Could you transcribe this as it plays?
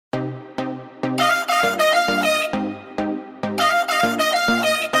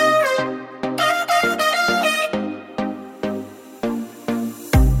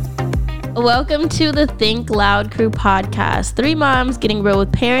Welcome to the Think Loud Crew podcast. Three moms getting real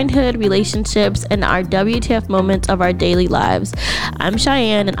with parenthood, relationships, and our WTF moments of our daily lives. I'm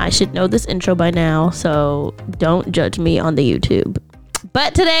Cheyenne, and I should know this intro by now, so don't judge me on the YouTube.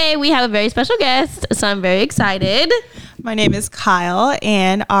 But today we have a very special guest, so I'm very excited. My name is Kyle,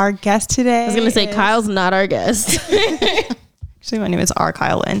 and our guest today I was going to say Kyle's not our guest. Actually, my name is R.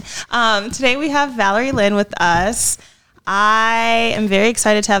 Kyle Lynn. Today we have Valerie Lynn with us. I am very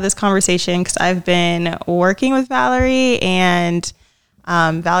excited to have this conversation because I've been working with Valerie, and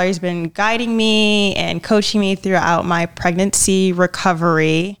Valerie's been guiding me and coaching me throughout my pregnancy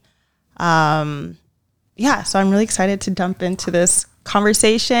recovery. So I'm really excited to jump into this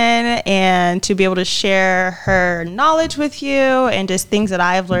conversation and to be able to share her knowledge with you and just things that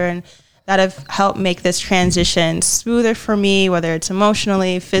I've learned that have helped make this transition smoother for me, whether it's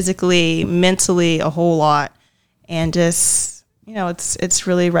emotionally, physically, mentally, a whole lot. And just, it's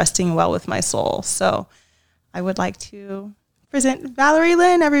really resting well with my soul. So I would like to present Valerie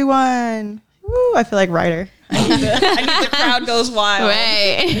Lynn, everyone. Woo, I feel like Ryder. I need the crowd goes wild.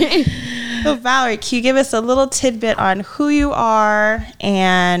 Right. So Valerie, can you give us a little tidbit on who you are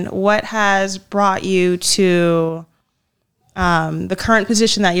and what has brought you to the current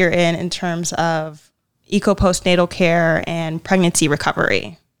position that you're in terms of eco postnatal care and pregnancy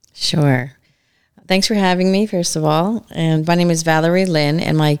recovery? Sure. Thanks for having me, first of all. And my name is Valerie Lynn,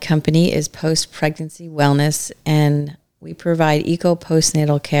 and my company is Post Pregnancy Wellness, and we provide eco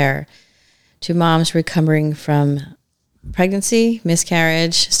postnatal care to moms recovering from pregnancy,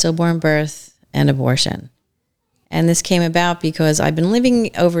 miscarriage, stillborn birth, and abortion. And this came about because I've been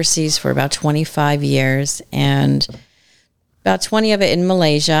living overseas for about 25 years, and about 20 of it in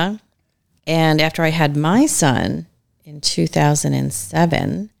Malaysia. And after I had my son in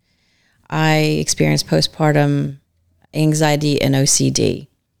 2007, I experienced postpartum anxiety and OCD.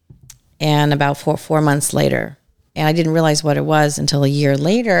 And about four months later, and I didn't realize what it was until a year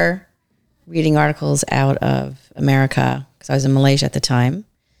later, reading articles out of America, because I was in Malaysia at the time,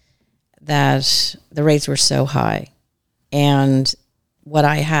 that the rates were so high. And what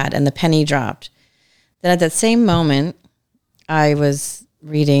I had, and the penny dropped, that at that same moment, I was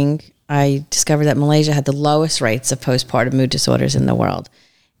reading, I discovered that Malaysia had the lowest rates of postpartum mood disorders in the world.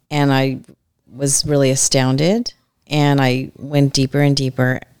 And I was really astounded, and I went deeper and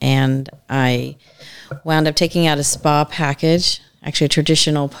deeper, and I wound up taking out a spa package, actually a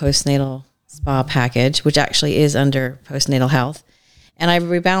traditional postnatal spa package, which actually is under postnatal health. And I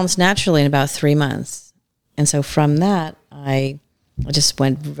rebalanced naturally in about 3 months. And so from that, I just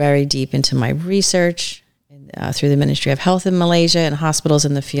went very deep into my research through the Ministry of Health in Malaysia and hospitals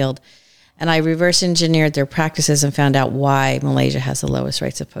in the field. And I reverse engineered their practices and found out why Malaysia has the lowest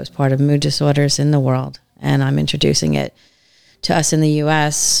rates of postpartum mood disorders in the world. And I'm introducing it to us in the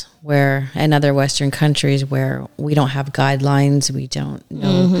U.S. and other Western countries where we don't have guidelines. We don't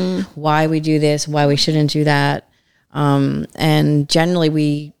know why we do this, why we shouldn't do that. And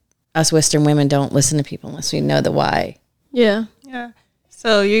generally us Western women don't listen to people unless we know the why. Yeah. Yeah.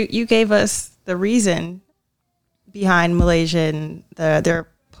 So you gave us the reason behind Malaysia and their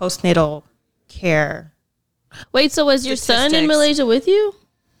postnatal care. Wait, so was your son in Malaysia with you?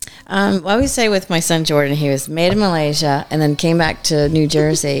 I always say with my son Jordan, he was made in Malaysia and then came back to New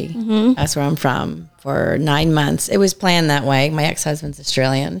Jersey. That's where I'm from, for 9 months. It was planned that way. My ex-husband's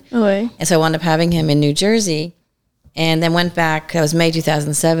Australian. Okay. And so I wound up having him in New Jersey, and then went back. That was May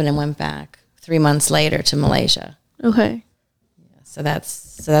 2007, and went back 3 months later to Malaysia. Okay. So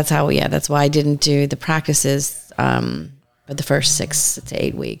that's how that's why I didn't do the practices for the first 6 to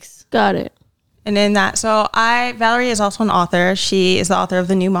 8 weeks. Got it. And in that, Valerie is also an author. She is the author of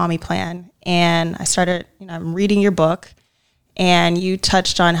The New Mommy Plan. And I started, I'm reading your book, and you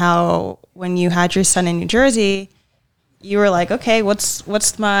touched on how when you had your son in New Jersey, you were like, okay,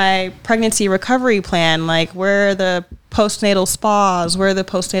 what's my pregnancy recovery plan? Like, where are the postnatal spas? Where are the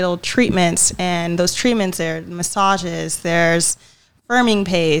postnatal treatments? And those treatments, there are massages, there's firming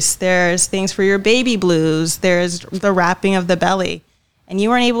paste, there's things for your baby blues, there's the wrapping of the belly. And you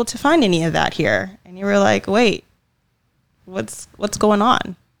weren't able to find any of that here. And you were like, wait, what's going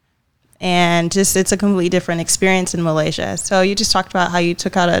on? And just, it's a completely different experience in Malaysia. So you just talked about how you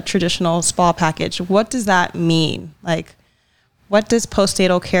took out a traditional spa package. What does that mean? Like, what does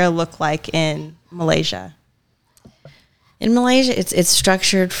postnatal care look like in Malaysia? In Malaysia, it's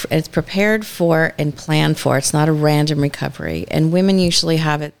structured, it's prepared for and planned for. It's not a random recovery. And women usually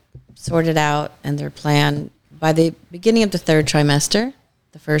have it sorted out and their plan by the beginning of the 3rd trimester,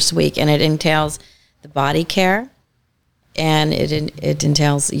 the first week. And it entails the body care, and it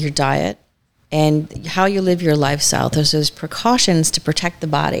entails your diet and how you live your lifestyle. There's those precautions to protect the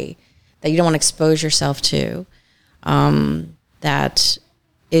body that you don't want to expose yourself to, that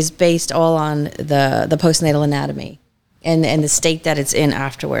is based all on the postnatal anatomy and the state that it's in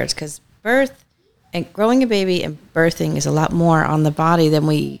afterwards. Because birth and growing a baby and birthing is a lot more on the body than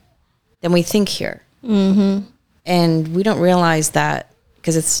we think here. Mm-hmm. And we don't realize that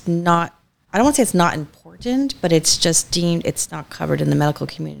because it's not, I don't want to say it's not important, but it's just deemed, it's not covered in the medical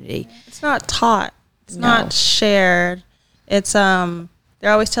community. It's not taught. It's not shared. It's, they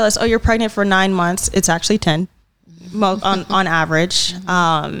always tell us, oh, you're pregnant for 9 months. It's actually 10 on average.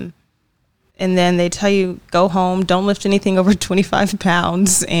 And then they tell you, go home, don't lift anything over 25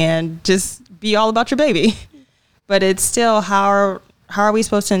 pounds and just be all about your baby. But it's still, how are we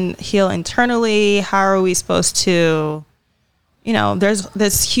supposed to heal internally? How are we supposed to, there's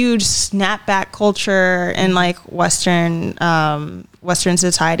this huge snapback culture in like Western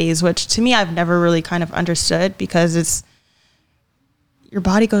societies, which to me, I've never really kind of understood, because your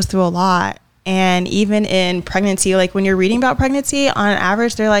body goes through a lot. And even in pregnancy, like when you're reading about pregnancy, on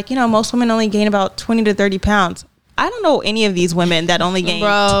average, they're like, most women only gain about 20 to 30 pounds. I don't know any of these women that only gain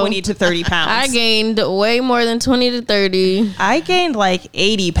 20 to 30 pounds. I gained way more than 20 to 30. I gained like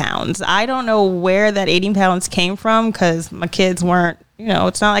 80 pounds. I don't know where that 80 pounds came from, because my kids weren't,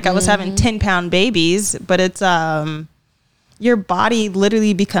 it's not like I was having 10-pound babies, but it's, your body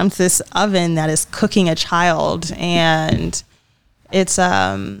literally becomes this oven that is cooking a child. And it's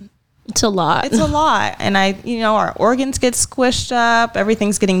a lot. It's a lot. And our organs get squished up.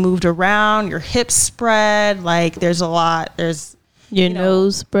 Everything's getting moved around. Your hips spread. Like there's a lot. There's your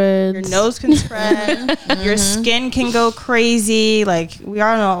nose spreads. Your nose can spread. Your skin can go crazy. Like we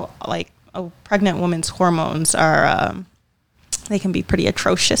all know, like a pregnant woman's hormones are, they can be pretty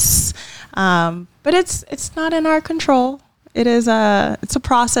atrocious. But it's not in our control. It's a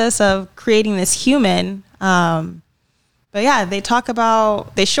process of creating this human. But yeah, they talk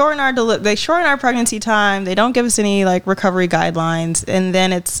about, they shorten our pregnancy time. They don't give us any like recovery guidelines. And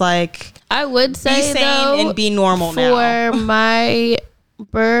then it's like, I would say be sane though, and be normal for my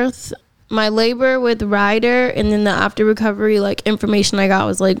birth, my labor with Ryder, and then the after recovery, like information I got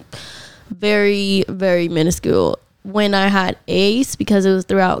was like very, very minuscule. When I had ACE, because it was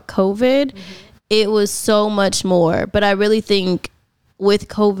throughout COVID, it was so much more. But I really think with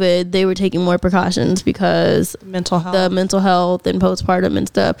COVID, they were taking more precautions because the mental health and postpartum and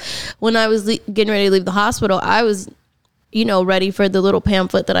stuff. When I was getting ready to leave the hospital, I was, ready for the little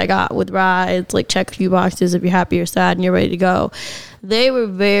pamphlet that I got with rides, like check a few boxes if you're happy or sad and you're ready to go. They were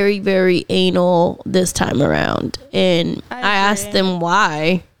very, very anal this time around. And I asked them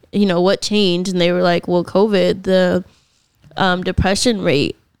why, what changed? And they were like, well, COVID, the depression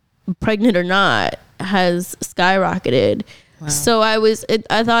rate, pregnant or not, has skyrocketed. Wow. So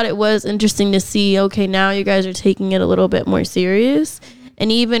I thought it was interesting to see, okay, now you guys are taking it a little bit more serious.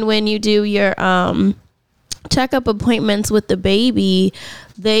 And even when you do your checkup appointments with the baby,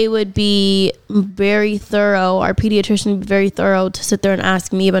 they would be very thorough. Our pediatrician would be very thorough to sit there and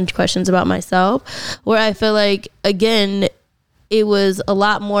ask me a bunch of questions about myself, where I feel like, again, it was a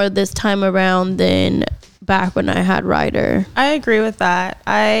lot more this time around than back when I had Ryder. I agree with that.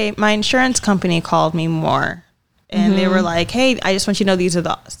 My insurance company called me more. And they were like, hey, I just want you to know these are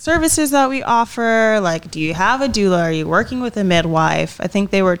the services that we offer. Like, do you have a doula? Are you working with a midwife? I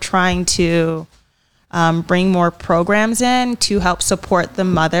think they were trying to bring more programs in to help support the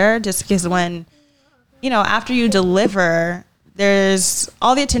mother. Just because when, after you deliver, there's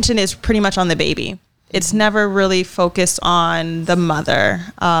all the attention is pretty much on the baby. It's never really focused on the mother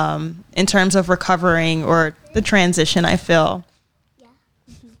in terms of recovering or the transition, I feel. Yeah.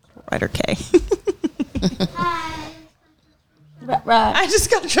 Ryder K. Right. I just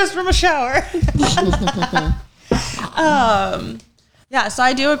got dressed from a shower. Yeah, so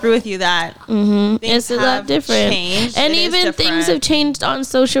I do agree with you that it's a lot different. Changed. And even things have changed on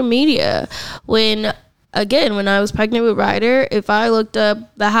social media. When I was pregnant with Ryder, if I looked up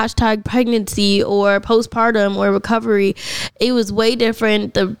the hashtag pregnancy or postpartum or recovery, it was way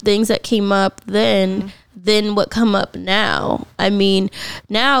different, the things that came up then than what come up now. I mean,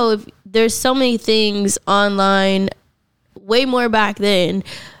 now there's so many things online, way more back then,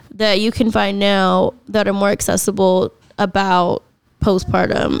 that you can find now that are more accessible about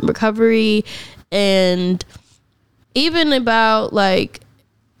postpartum recovery, and even about like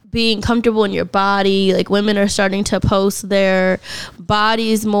being comfortable in your body. Like women are starting to post their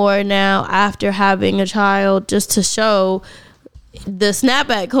bodies more now after having a child, just to show the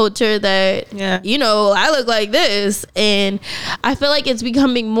snapback culture that, I look like this. And I feel like it's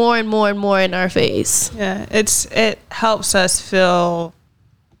becoming more and more and more in our face. Yeah, it helps us feel,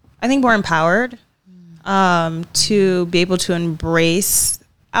 I think, more empowered to be able to embrace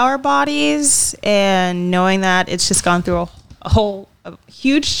our bodies, and knowing that it's just gone through a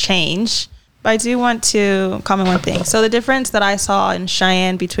huge change. But I do want to comment one thing. So the difference that I saw in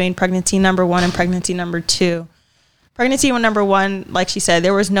Cheyenne between pregnancy number 1 and pregnancy number 2. Pregnancy number 1, like she said,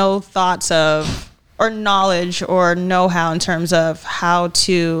 there was no thoughts of or knowledge or know-how in terms of how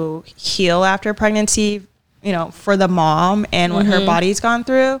to heal after pregnancy, you know, for the mom and what her body's gone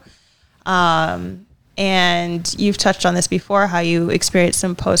through. And you've touched on this before, how you experienced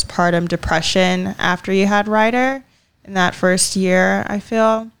some postpartum depression after you had Ryder in that first year, I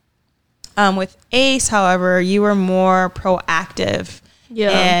feel. With Ace, however, you were more proactive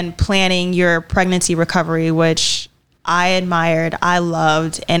in planning your pregnancy recovery, which I admired, I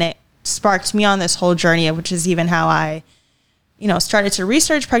loved, and it sparked me on this whole journey, which is even how I, you know, started to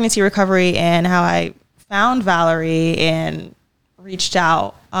research pregnancy recovery and how I found Valerie and reached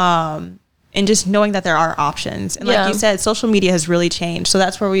out, and just knowing that there are options. And like you said, social media has really changed. So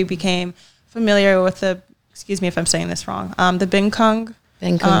that's where we became familiar with the, excuse me if I'm saying this wrong, the Bingkung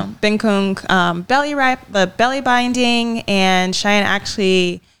belly wrap, the belly binding. And Cheyenne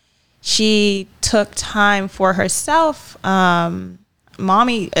actually, she took time for herself,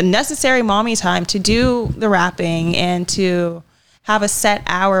 necessary mommy time to do the wrapping and to have a set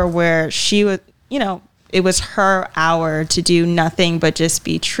hour where she would, you know, it was her hour to do nothing but just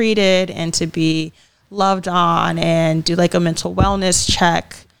be treated and to be loved on and do like a mental wellness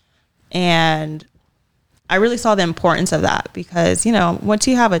check. And I really saw the importance of that because, you know, once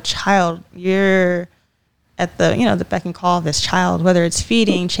you have a child, you're at the, you know, the beck and call of this child, whether it's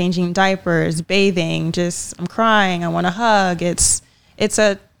feeding, changing diapers, bathing, just I'm crying, I want a hug. It's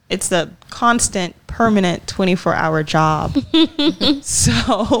a constant, permanent 24-hour job.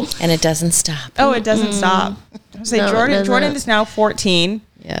 So, and it doesn't stop. Oh, it doesn't stop. I was like, Jordan is now 14.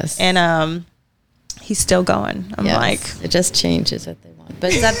 Yes. And he's still going. I'm like, it just changes what they want.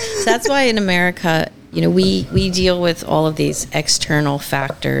 But that's why in America, you know, we deal with all of these external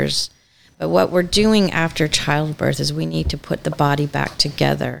factors. But what we're doing after childbirth is we need to put the body back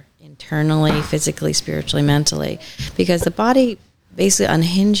together internally, physically, spiritually, mentally, because the body basically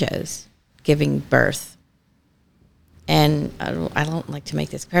unhinges giving birth. And I don't like to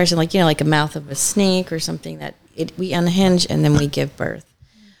make this comparison, like, you know, like a mouth of a snake or something that we unhinge and then we give birth.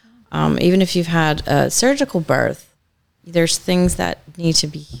 Even if you've had a surgical birth, there's things that need to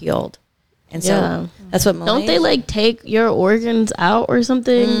be healed. And so that's what don't they like take your organs out or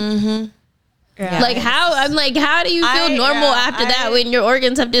something? Mm-hmm. Yeah. Like how do you feel normal after that when your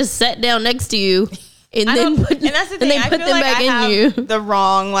organs have just sat down next to you and then put them back in you? The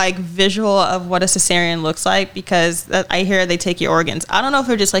wrong like visual of what a cesarean looks like because I hear they take your organs. I don't know if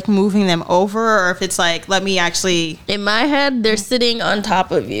they're just like moving them over or if it's like let me actually. In my head, they're sitting on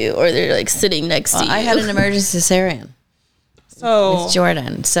top of you or they're like sitting next to you. I had an emergency cesarean. So with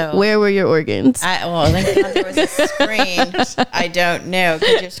Jordan. So where were your organs? Thank God there was a screen. I don't know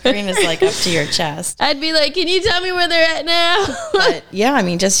because your screen is like up to your chest. I'd be like, can you tell me where they're at now? But yeah, I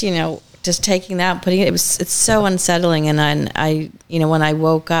mean, just, you know, just taking that, putting it's so unsettling. And then I, you know, when I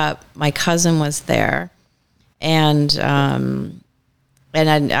woke up, my cousin was there, and I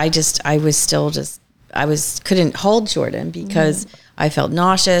couldn't hold Jordan because I felt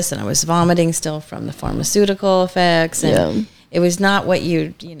nauseous and I was vomiting still from the pharmaceutical effects, and it was not what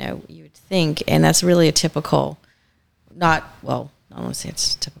you would think. And that's really a typical, I don't want to say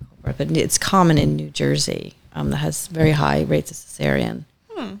it's typical, but it's common in New Jersey that has very high rates of cesarean.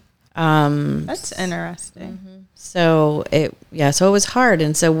 That's interesting. Mm-hmm. So it was hard.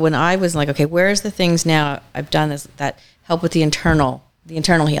 And so when I was like, okay, where's the things now I've done this that help with the internal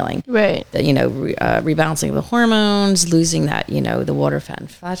healing, right? That, you know, rebalancing of the hormones, losing that, you know, the water, fat,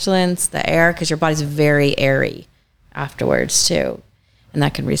 and flatulence, the air, because your body's very airy afterwards too, and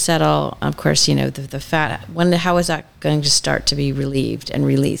that can resettle. Of course, you know, the fat. How is that going to start to be relieved and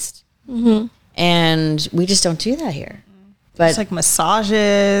released? Mm-hmm. And we just don't do that here. But it's like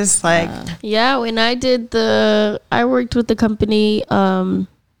massages, like when I worked with the company.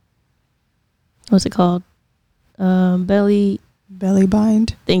 What's it called? Belly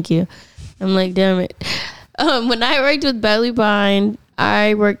Bind. Thank you. I'm like, damn it. When I worked with Belly Bind,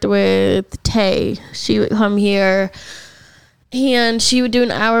 I worked with Tay. She would come here and she would do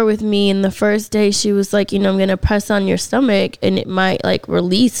an hour with me. And the first day she was like, you know, I'm going to press on your stomach and it might like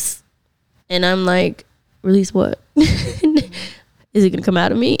release. And I'm like, release what? Is it going to come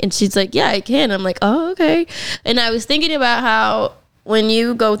out of me? And she's like, yeah, it can. I'm like, oh, okay. And I was thinking about how when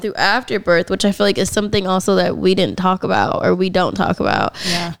you go through afterbirth, which I feel like is something also that we didn't talk about or we don't talk about.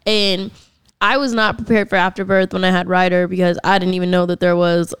 Yeah. And I was not prepared for afterbirth when I had Ryder because I didn't even know that there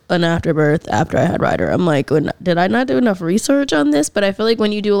was an afterbirth after I had Ryder. I'm like, did I not do enough research on this? But I feel like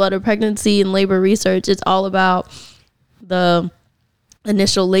when you do a lot of pregnancy and labor research, it's all about the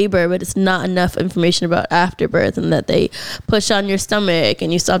initial labor, but it's not enough information about afterbirth, and that they push on your stomach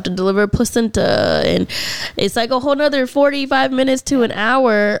and you still have to deliver placenta, and it's like a whole nother 45 minutes to an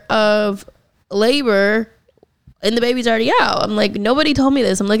hour of labor and the baby's already out. I'm like, nobody told me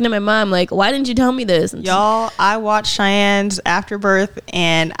this. I'm looking at my mom like, why didn't you tell me this? And y'all, I watched Cheyenne's afterbirth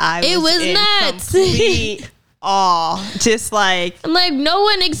and it was in nuts. Complete awe. Just like, I'm like, no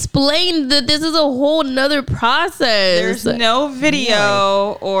one explained that this is a whole nother process. There's no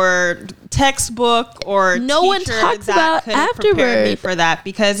video or textbook or no one talks about afterbirth for that,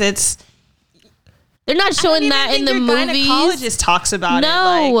 because it's, they're not showing that in the movies. Gynecologist talks about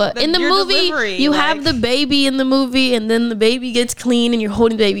no, it. in the movie, you have the baby in the movie, and then the baby gets clean, and you're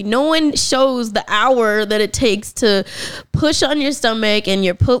holding the baby. No one shows the hour that it takes to push on your stomach, and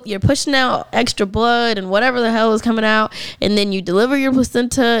you're pushing out extra blood and whatever the hell is coming out, and then you deliver your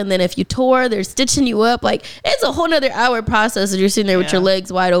placenta, and then if you tore, they're stitching you up. Like, it's a whole nother hour process. As you're sitting there with your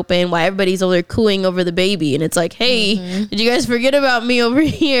legs wide open, while everybody's over there cooing over the baby, and it's like, hey, did you guys forget about me over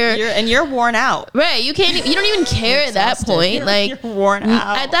here? You're worn out, right? You can't. You don't even care at that point. Like, you're worn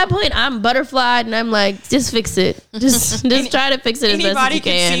out. At that point, I'm butterflied, and I'm like, just fix it. Just try to fix it as best as you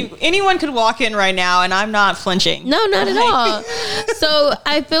can. Anyone could walk in right now, and I'm not flinching. No, not at all. So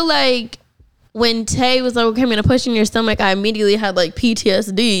I feel like when Tay was like, okay, I'm gonna push in your stomach, I immediately had like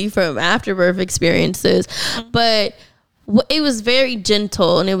PTSD from afterbirth experiences, but it was very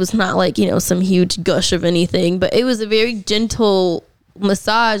gentle, and it was not like, some huge gush of anything, but it was a very gentle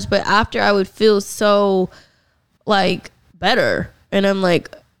massage. But after, I would feel so like better, and I'm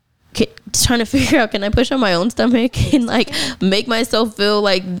like trying to figure out, can I push on my own stomach and like make myself feel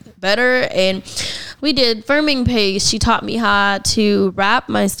like better? And we did firming paste. She taught me how to wrap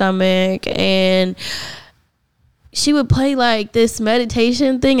my stomach, and she would play like this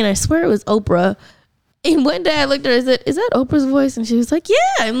meditation thing, and I swear it was Oprah. And one day I looked at her and said, is that Oprah's voice? And she was like, yeah.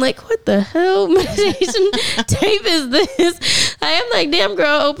 I'm like, what the hell meditation tape is this? I am like, damn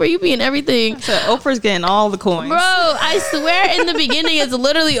girl, Oprah, you be in everything. So Oprah's getting all the coins. Bro, I swear in the beginning it's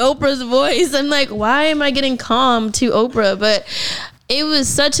literally Oprah's voice. I'm like, why am I getting calm to Oprah? But it was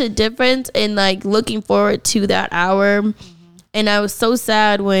such a difference in like looking forward to that hour. And I was so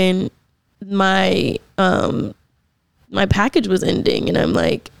sad when my package was ending. And I'm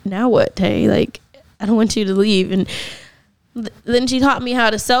like, now what, Tay? Like, I don't want you to leave. And then she taught me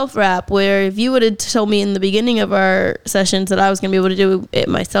how to self-wrap, where if you would have told me in the beginning of our sessions that I was going to be able to do it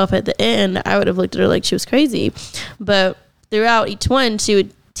myself at the end, I would have looked at her like she was crazy. But throughout each one, she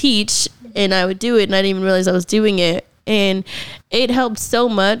would teach and I would do it, and I didn't even realize I was doing it. And it helped so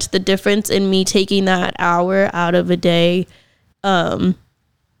much, the difference in me taking that hour out of a day to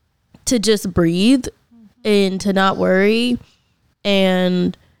just breathe and to not worry.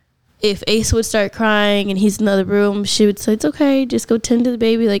 And if Ace would start crying and he's in another room, she would say, it's okay, just go tend to the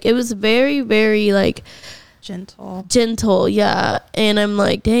baby. Like, it was very, very like gentle. Yeah. And I'm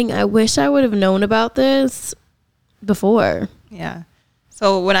like, dang, I wish I would have known about this before. Yeah.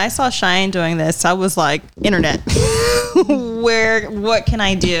 So when I saw Cheyenne doing this, I was like, internet, what can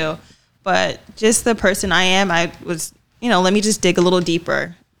I do? But just the person I am, I was, let me just dig a little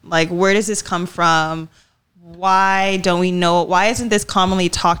deeper. Like, where does this come from? Why don't we know? Why isn't this commonly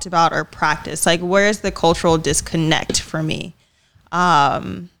talked about or practiced? Like, where's the cultural disconnect for me?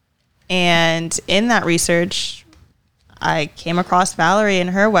 And in that research, I came across Valerie and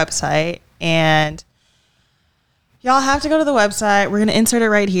her website, and y'all have to go to the website. We're going to insert it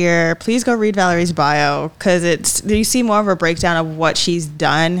right here. Please go read Valerie's bio, because you see more of a breakdown of what she's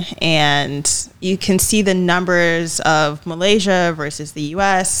done, and you can see the numbers of Malaysia versus the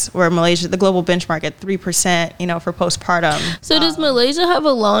U.S., where Malaysia, the global benchmark at 3%, for postpartum. So does Malaysia have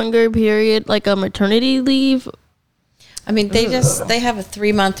a longer period, like a maternity leave? I mean, they have a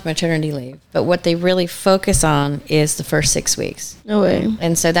 3-month maternity leave, but what they really focus on is the first 6 weeks. No way.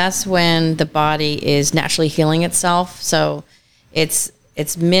 And so that's when the body is naturally healing itself. So it's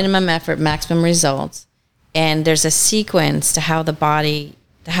minimum effort, maximum results. And there's a sequence to how they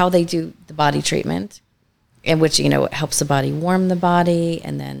do the body treatment, in which, it helps the body warm the body,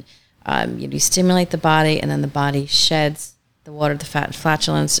 and then you stimulate the body, and then the body sheds the water, the fat, and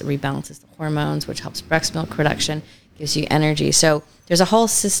flatulence, rebalances the hormones, which helps breast milk production, gives you energy. So there's a whole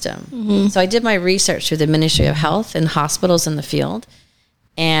system. Mm-hmm. So I did my research through the Ministry of Health and hospitals in the field,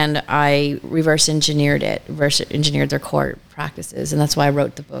 and I reverse engineered their core practices. And that's why I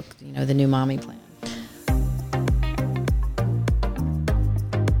wrote the book, The New Mommy Plan.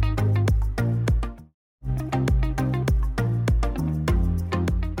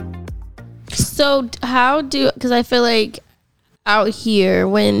 So how because I feel like out here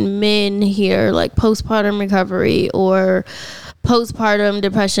when men hear like postpartum recovery or postpartum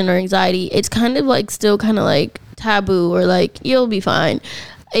depression or anxiety, it's kind of like still kind of like taboo or like you'll be fine.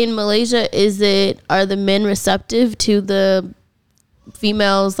 In Malaysia, are the men receptive to the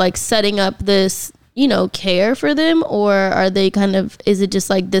females like setting up this, care for them, or are they is it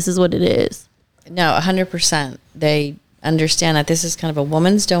just like this is what it is? No, 100%. They understand that this is kind of a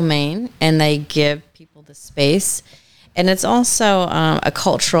woman's domain, and they give people the space. And it's also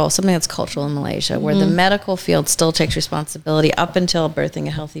something that's cultural in Malaysia, where the medical field still takes responsibility up until birthing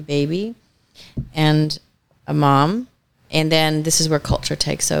a healthy baby and a mom. And then this is where culture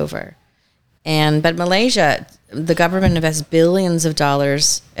takes over. But Malaysia, the government invests billions of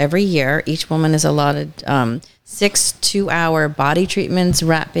dollars every year. Each woman is allotted 6 2-hour body treatments,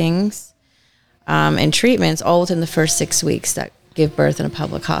 wrappings, and treatments all within the first 6 weeks that give birth in a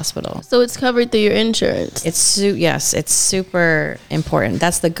public hospital. So it's covered through your insurance. Yes, it's super important.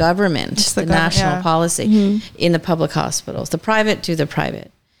 That's the government, the national policy in the public hospitals. The private do the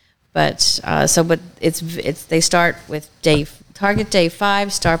private. But they start with target day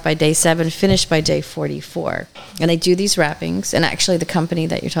 5, start by day 7, finish by day 44. And they do these wrappings. And actually the company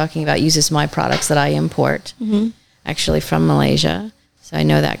that you're talking about uses my products that I import, actually from Malaysia. So I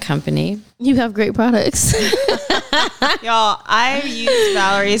know that company. You have great products. Y'all, I've used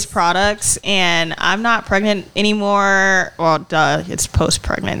Valerie's products and I'm not pregnant anymore. Well, duh, it's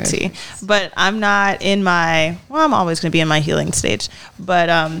post-pregnancy. But I'm not I'm always going to be in my healing stage. But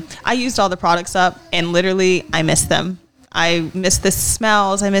I used all the products up and literally I miss them. I miss the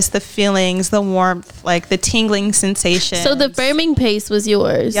smells. I miss the feelings, the warmth, like the tingling sensation. So the firming paste was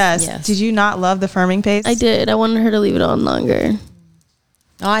yours? Yes. Did you not love the firming paste? I did. I wanted her to leave it on longer.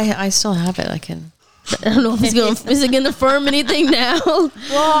 Oh, I still have it. I don't know if is it going to firm anything now?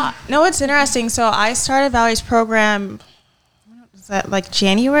 Well, no, it's interesting. So I started Valerie's program, was that like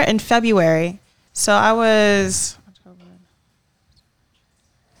January and February. So I was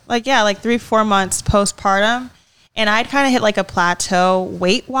like 3-4 months postpartum. And I'd kind of hit like a plateau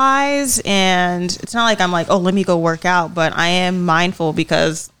weight wise. And it's not like I'm like, oh, let me go work out. But I am mindful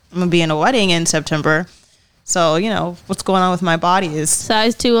because I'm going to be in a wedding in September. So, what's going on with my body is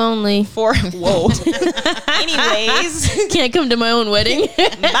size 2 only. 4. Whoa. Anyways. Can't come to my own wedding.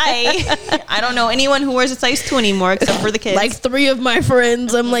 Bye. I don't know anyone who wears a size 2 anymore except for the kids. Like 3 of my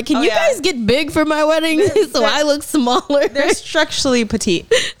friends. I'm like, can you guys get big for my wedding so I look smaller? They're structurally petite.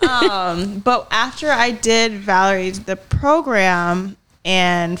 But after I did Valerie's, the program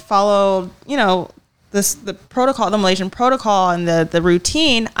and followed, the protocol, the Malaysian protocol and the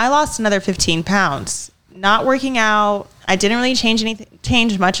routine, I lost another 15 pounds. Not working out. I didn't really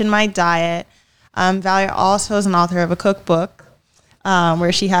change much in my diet. Valerie also is an author of a cookbook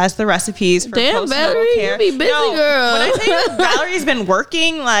where she has the recipes for postnatal Valerie, care. You be busy, girl. When I tell you Valerie's been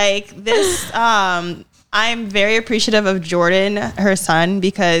working like this, I'm very appreciative of Jordan, her son,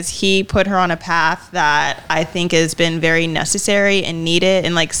 because he put her on a path that I think has been very necessary and needed,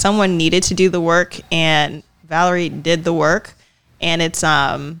 and like someone needed to do the work, and Valerie did the work, and it's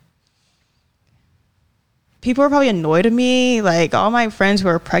people are probably annoyed at me, like all my friends who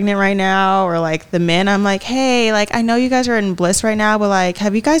are pregnant right now, or like the men. I'm like, hey, like I know you guys are in bliss right now, but like,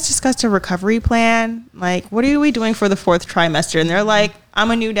 have you guys discussed a recovery plan? Like, what are we doing for the 4th trimester? And they're like, I'm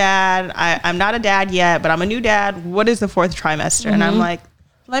a new dad. I'm not a dad yet, but I'm a new dad. What is the 4th trimester? And I'm like,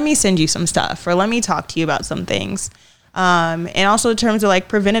 let me send you some stuff, or let me talk to you about some things. And also in terms of like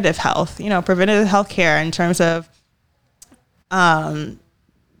preventative health, preventative health care in terms of,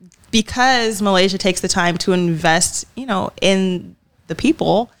 because Malaysia takes the time to invest, in the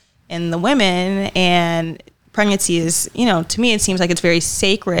people and the women, and pregnancy is, to me, it seems like it's very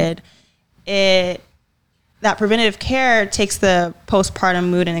sacred. That preventative care takes the postpartum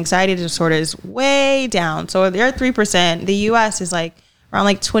mood and anxiety disorders way down. So they're 3%. The U.S. is like around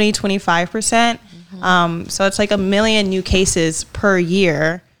like 20-25%. So it's like 1 million new cases per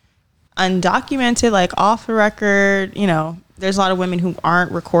year, undocumented, like off the record, There's a lot of women who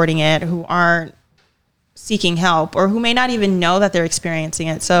aren't recording it, who aren't seeking help, or who may not even know that they're experiencing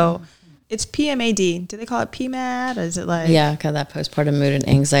it. So it's PMAD. Do they call it PMAD? Or is it like... Yeah, call that postpartum mood and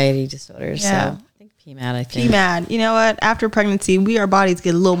anxiety disorders. Yeah. So I think PMAD, PMAD. You know what? After pregnancy, our bodies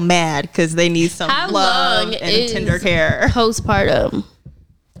get a little mad because they need some love and tender care. Postpartum.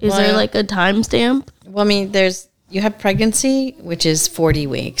 Is there like a timestamp? Well, I mean, you have pregnancy, which is 40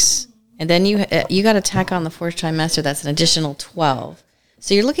 weeks. And then you got to tack on the 4th trimester. That's an additional 12.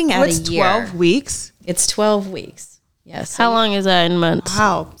 So you're looking at a year. 12 weeks? It's 12 weeks. Yes. How long is that in months?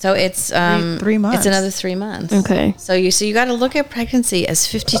 Wow. So it's 3 months. It's another 3 months. Okay. So you got to look at pregnancy as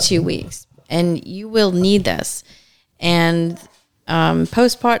 52 weeks. and you will need this. And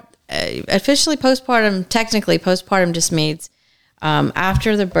officially postpartum, technically postpartum just means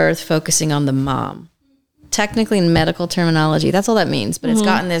after the birth, focusing on the mom. Technically in medical terminology, that's all that means. But it's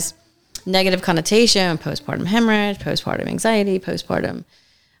gotten this negative connotation: postpartum hemorrhage, postpartum anxiety, postpartum,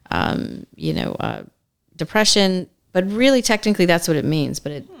 depression. But really, technically, that's what it means.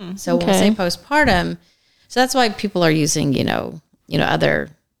 But when we say postpartum, so that's why people are using other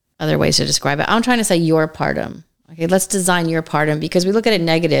ways to describe it. I'm trying to say your partum. Okay, let's design your partum, because we look at it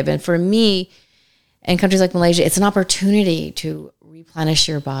negative. And for me, in countries like Malaysia, it's an opportunity to replenish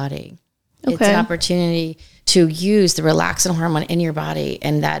your body. Okay. It's an opportunity to use the relaxin hormone in your body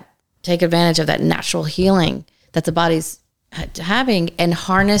and that take advantage of that natural healing that the body's having and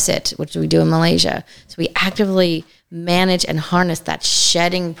harness it, which we do in Malaysia. So we actively manage and harness that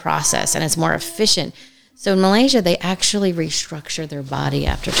shedding process, and it's more efficient. So in Malaysia, they actually restructure their body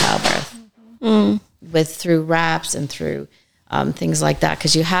after childbirth through wraps and through things like that,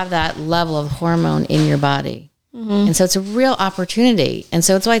 because you have that level of hormone in your body. And so it's a real opportunity. And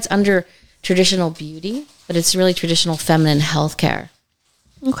so it's why it's under traditional beauty, but it's really traditional feminine healthcare.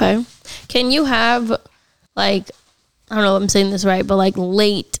 Okay. Can you have, I don't know if I'm saying this right, but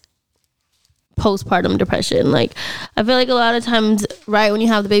late postpartum depression? I feel like a lot of times, right when you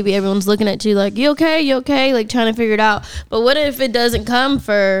have the baby, everyone's looking at you like, you okay, trying to figure it out. But what if it doesn't come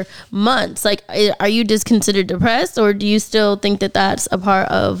for months? Are you just considered depressed, or do you still think that that's a part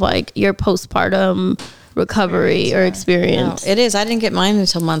of your postpartum recovery or experience? No, it is. I didn't get mine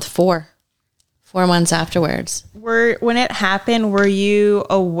until month 4 months afterwards. When it happened, were you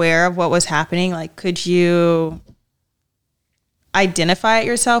aware of what was happening? Could you identify it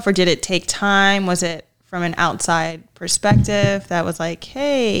yourself, or did it take time? Was it from an outside perspective that was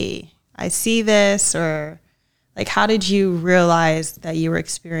hey, I see this? Or how did you realize that you were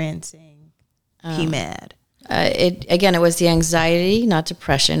experiencing PMED? It was the anxiety, not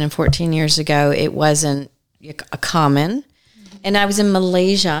depression. And 14 years ago, it wasn't a common. And I was in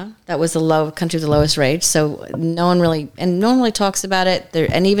Malaysia. That was the country with the lowest rate. So no one really talks about it.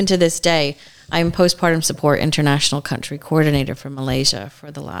 And even to this day, I'm Postpartum Support International Country Coordinator for Malaysia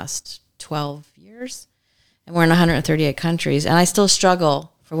for the last 12 years. And we're in 138 countries. And I still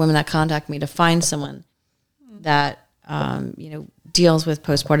struggle for women that contact me to find someone that, deals with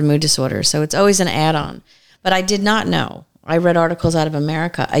postpartum mood disorders. So it's always an add-on. But I did not know. I read articles out of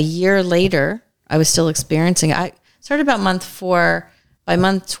America. A year later, I was still experiencing it. I started about month 4. By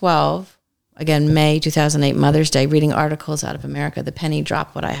month 12, again, May 2008, Mother's Day, reading articles out of America, the penny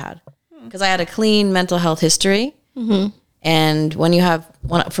dropped what I had. Because I had a clean mental health history. And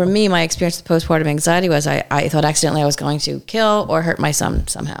for me, my experience with postpartum anxiety was I thought accidentally I was going to kill or hurt my son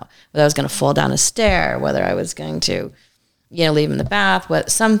somehow. Whether I was going to fall down a stair, whether I was going to leave him in the bath,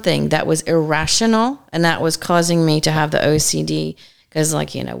 something that was irrational, and that was causing me to have the OCD, because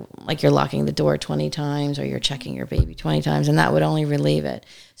you're locking the door 20 times or you're checking your baby 20 times, and that would only relieve it.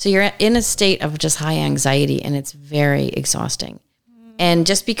 So you're in a state of just high anxiety, and it's very exhausting. And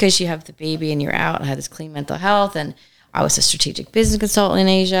just because you have the baby and you're out, I had this clean mental health, and I was a strategic business consultant in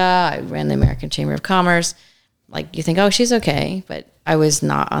Asia. I ran the American Chamber of Commerce. You think, oh, she's okay, but I was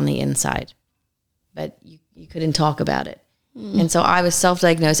not on the inside. But you couldn't talk about it. And so I was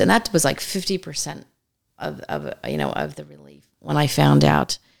self-diagnosed, and that was 50% of the relief when I found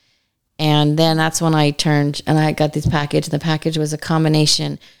out. And then that's when I turned and I got this package. The package was a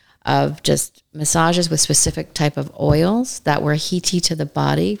combination of just massages with specific type of oils that were heaty to the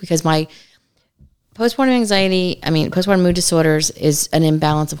body, because my postpartum mood disorders is an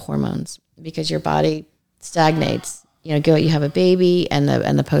imbalance of hormones, because your body stagnates. You have a baby, and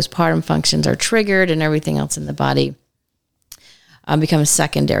the postpartum functions are triggered, and everything else in the body becomes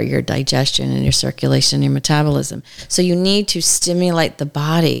secondary, your digestion and your circulation and your metabolism. So you need to stimulate the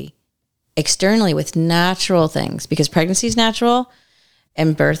body externally with natural things, because pregnancy is natural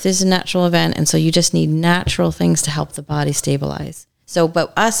and birth is a natural event. And so you just need natural things to help the body stabilize. So,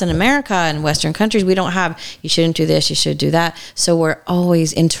 but us in America and Western countries, we don't have, you shouldn't do this, you should do that. So we're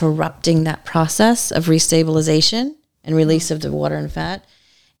always interrupting that process of restabilization and release of the water and fat.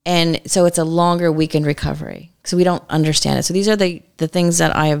 And so it's a longer weekend recovery. So we don't understand it. So these are the things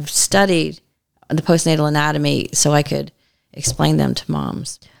that I have studied, the postnatal anatomy, so I could explain them to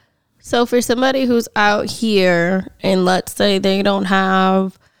moms. So for somebody who's out here, and let's say they don't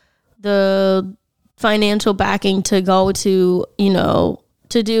have the financial backing to go to,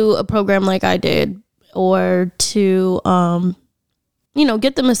 to do a program like I did, or to,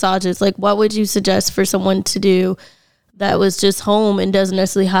 get the massages, what would you suggest for someone to do that was just home and doesn't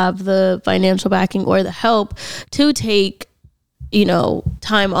necessarily have the financial backing or the help to take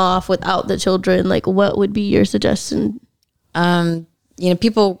time off without the children, like what would be your suggestion?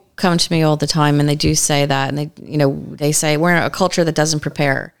 People come to me all the time and they do say that, and they say we're in a culture that doesn't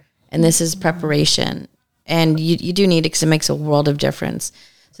prepare, and this is preparation, and you do need it because it makes a world of difference.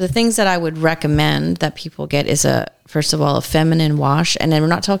 So the things that I would recommend that people get is first of all, a feminine wash, and then we're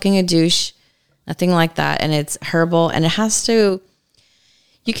not talking a douche, nothing like that, and it's herbal, and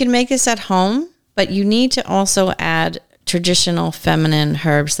you can make this at home, but you need to also add traditional feminine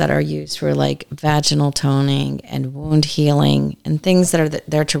herbs that are used for like vaginal toning and wound healing and things that are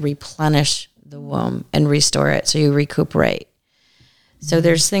there to replenish the womb and restore it so you recuperate. So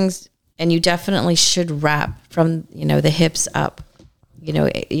there's things, and you definitely should wrap from the hips up,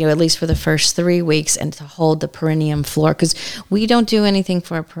 at least for the first 3 weeks, and to hold the perineum floor, because we don't do anything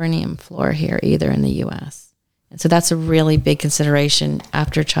for a perineum floor here either in the U.S. And so that's a really big consideration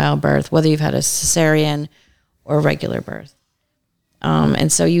after childbirth, whether you've had a cesarean or regular birth.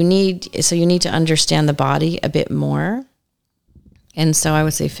 And so you need to understand the body a bit more. And so I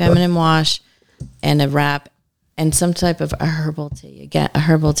would say feminine wash and a wrap and some type of a herbal tea. Again, a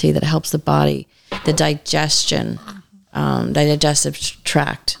herbal tea that helps the body, the digestion, the digestive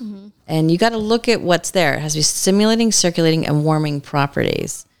tract. Mm-hmm. And you got to look at what's there. It has to be stimulating, circulating, and warming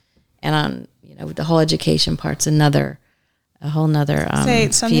properties. And the whole education part's a whole nother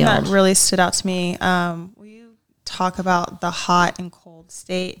something field. that really stood out to me. Will you talk about the hot and cold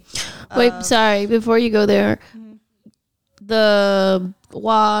state? Wait, sorry, before you go there, the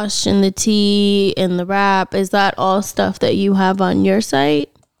wash and the tea and the wrap, is that all stuff that you have on your site?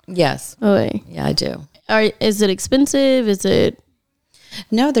 Yes. Okay. Yeah, I do. Is it expensive? Is it?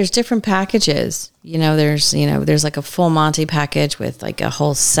 No, there's different packages. There's like a full Monty package with like a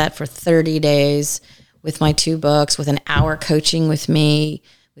whole set for 30 days with my 2 books, with an hour coaching with me,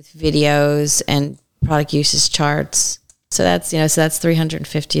 with videos and product usage charts. So that's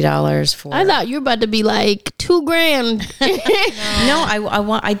 $350 for. I thought you were about to be like $2,000.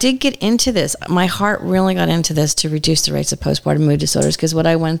 No, I did get into this. My heart really got into this to reduce the rates of postpartum mood disorders, because what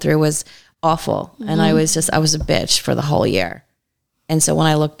I went through was awful. Mm-hmm. And I was a bitch for the whole year. And so when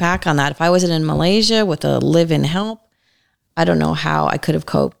I look back on that, if I wasn't in Malaysia with a live-in help, I don't know how I could have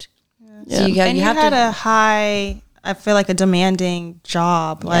coped. Yeah. So you had a high, I feel like a demanding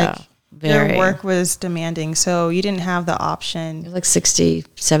job. Like your work was demanding. So you didn't have the option. It was like 60,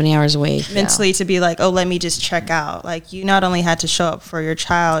 70 hours a week. Mentally to be like, oh, let me just check out. Like you not only had to show up for your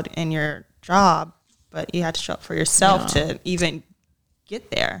child and your job, but you had to show up for yourself to even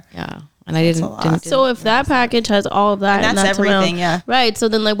get there. Yeah. And I didn't. So if that package has all of that, and that's everything, yeah. Right. So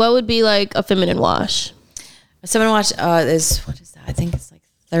then, like, what would be like a feminine wash? A feminine wash is, what is that? I think it's like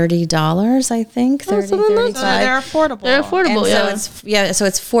 $30. I think $30, so $35. They're affordable. They're affordable. And so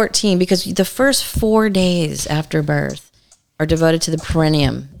it's $14, because the first 4 days after birth are devoted to the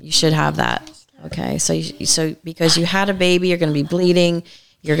perineum. You should have that. Okay. So because you had a baby, you're going to be bleeding.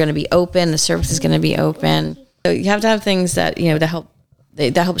 You're going to be open. The cervix is going to be open. So you have to have things that that help.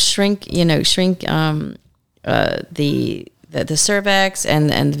 That helps shrink the cervix and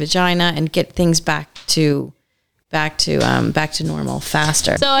the vagina, and get things back to normal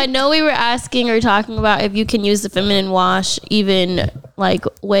faster. So I know we were asking or talking about if you can use the feminine wash even like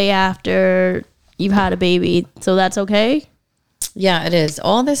way after you've had a baby. So that's okay? Yeah, it is.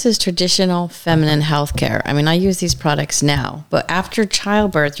 All this is traditional feminine healthcare. I mean, I use these products now, but after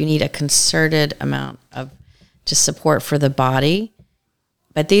childbirth, you need a concerted amount of just support for the body.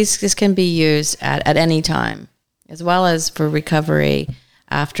 But this can be used at any time, as well as for recovery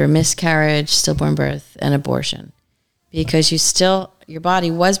after miscarriage, stillborn birth, and abortion. Because your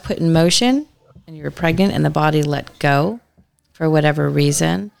body was put in motion and you were pregnant, and the body let go for whatever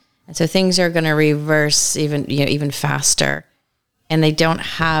reason. And so things are going to reverse even faster. And they don't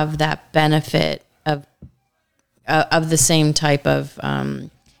have that benefit of the same type of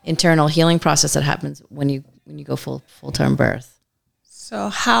internal healing process that happens when you go full-term birth. So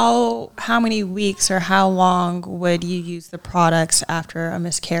how many weeks or how long would you use the products after a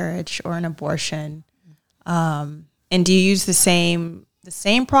miscarriage or an abortion? And do you use the same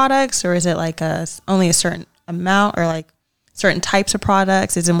products, or is it like only a certain amount, or like certain types of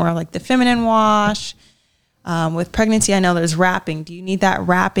products? Is it more like the feminine wash? With pregnancy, I know there's wrapping. Do you need that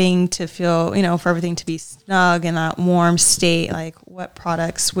wrapping to feel, for everything to be snug in that warm state? Like, what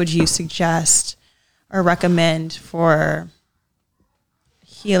products would you suggest or recommend for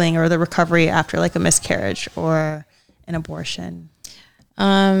healing or the recovery after like a miscarriage or an abortion?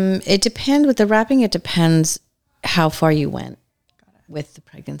 It depends with the wrapping. It depends how far you went with the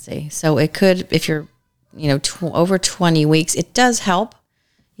pregnancy. So it could, if you're, over 20 weeks, it does help.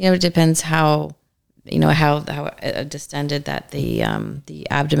 It depends how how it distended, that the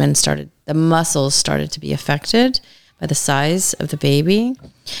abdomen the muscles started to be affected by the size of the baby.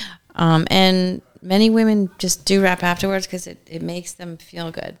 And many women just do rap afterwards because it makes them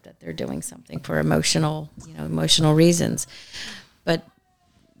feel good that they're doing something for emotional reasons. But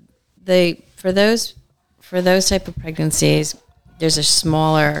for those type of pregnancies, there's a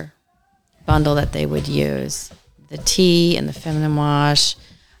smaller bundle that they would use. The tea and the feminine wash.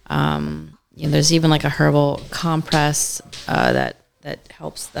 There's even like a herbal compress that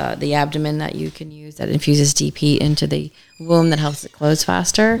helps the abdomen that you can use, that infuses deep heat into the womb, that helps it close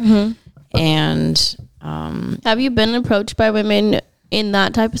faster. Mm-hmm. And have you been approached by women in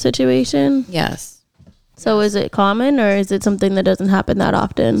that type of situation? Yes. So is it common, or is it something that doesn't happen that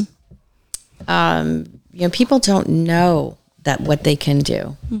often? People don't know what they can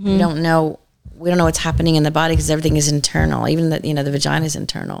do. Mm-hmm. We don't know what's happening in the body because everything is internal. Even the vagina is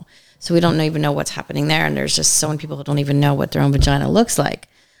internal. So we don't even know what's happening there. And there's just so many people who don't even know what their own vagina looks like,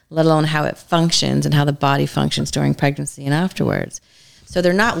 let alone how it functions and how the body functions during pregnancy and afterwards. So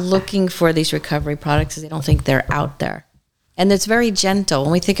they're not looking for these recovery products because they don't think they're out there. And it's very gentle.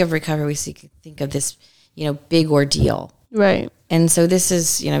 When we think of recovery, we think of this, big ordeal. Right. And so this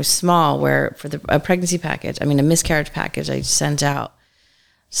is, small, where for a pregnancy package, a miscarriage package I sent out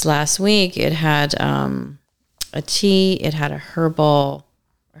just last week, it had a tea, it had a herbal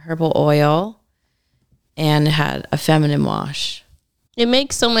oil, and it had a feminine wash. It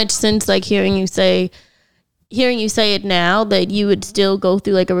makes so much sense, like hearing you say it now, that you would still go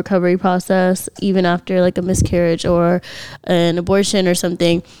through like a recovery process even after like a miscarriage or an abortion or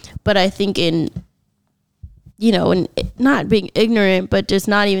something. But I think in not being ignorant, but just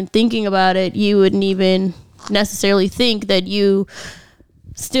not even thinking about it, you wouldn't even necessarily think that you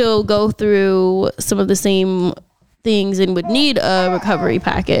still go through some of the same things and would need a recovery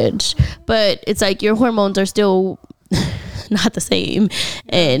package. But it's like your hormones are still not the same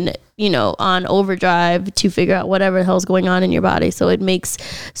and on overdrive to figure out whatever the hell's going on in your body. So it makes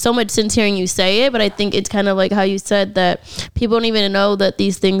so much sense hearing you say it, but I think it's kind of like how you said that people don't even know that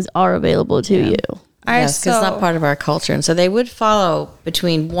these things are available to you. Yes, because it's not part of our culture. And so they would follow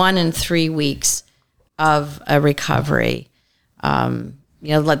between 1 and 3 weeks of a recovery,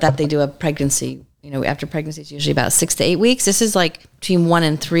 that they do a pregnancy. After pregnancy, it's usually about 6 to 8 weeks. This is like between 1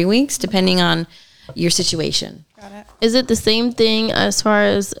 and 3 weeks, depending on your situation. Got it. Is it the same thing as far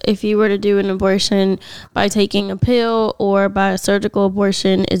as if you were to do an abortion by taking a pill or by a surgical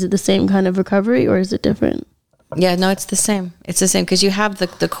abortion? Is it the same kind of recovery, or is it different? Yeah, no, it's the same. It's the same because you have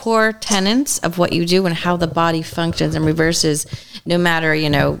the core tenets of what you do and how the body functions and reverses, no matter,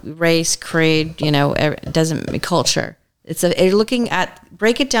 race, creed, it doesn't culture. You're looking at,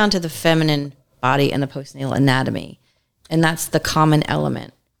 break it down to the feminine body and the postnatal anatomy. And that's the common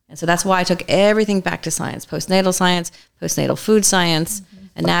element. And so that's why I took everything back to science, postnatal food science,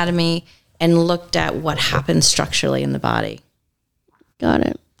 anatomy, and looked at what happens structurally in the body. Got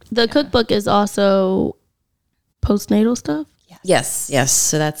it. The cookbook is also postnatal stuff? Yes.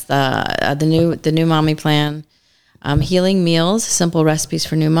 So that's the new mommy plan, healing meals, simple recipes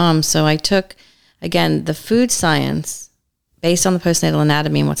for new moms. So I took, again, the food science based on the postnatal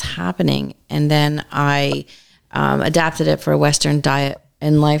anatomy and what's happening, and then I adapted it for a Western diet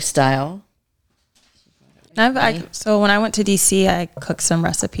and lifestyle. So when I went to DC, I cooked some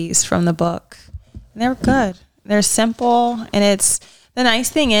recipes from the book, and they were good. They're simple, and it's the nice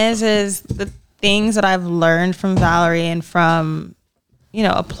thing is the things that I've learned from Valerie and from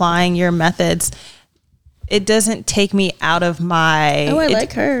applying your methods. It doesn't take me out of my. Oh, I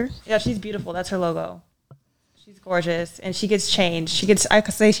like her. Yeah, she's beautiful. That's her logo. She's gorgeous, and she gets changed. I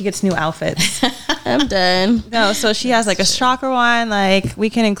could say she gets new outfits. I'm done. No, so she has like a chakra one. Like, we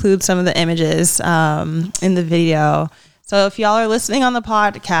can include some of the images in the video. So if y'all are listening on the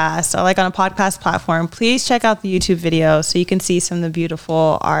podcast or like on a podcast platform, please check out the YouTube video so you can see some of the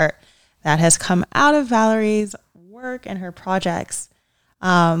beautiful art that has come out of Valerie's work and her projects.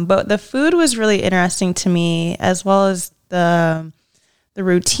 But the food was really interesting to me, as well as the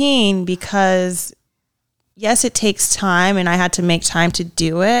routine, because yes, it takes time and I had to make time to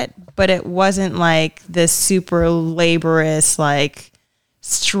do it, but it wasn't like this super laborious, like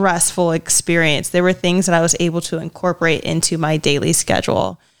stressful experience. There were things that I was able to incorporate into my daily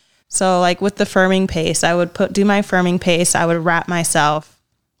schedule. So like with the firming paste, I would do my firming paste, I would wrap myself,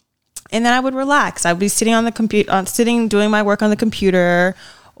 and then I would relax. I would be sitting on the computer, doing my work on the computer,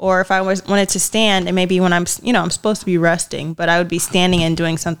 or if I wanted to stand, and maybe when I'm supposed to be resting, but I would be standing and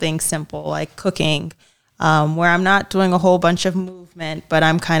doing something simple like cooking, where I'm not doing a whole bunch of movement, but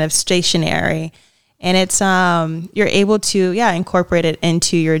I'm kind of stationary. And it's, you're able to, incorporate it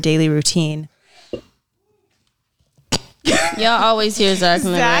into your daily routine. Y'all always hear Zach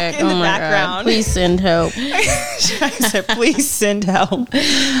in the Zach back. in the my background. God. Please send help. I said, please send help.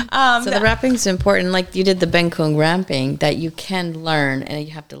 So the wrapping's important. Like you did the Bengkung wrapping that you can learn, and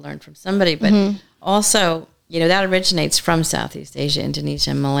you have to learn from somebody. But also, that originates from Southeast Asia, Indonesia,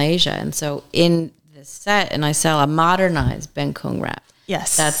 and Malaysia. And so in the set, and I sell a modernized Bengkung wrap.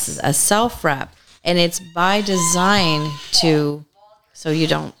 Yes. That's a self wrap, and it's by design so you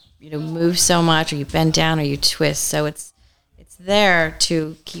don't move so much, or you bend down, or you twist. So it's there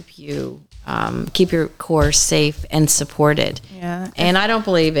to keep you keep your core safe and supported. Yeah. And I don't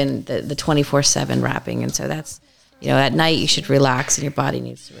believe in the 24/7 wrapping, and so that's at night you should relax, and your body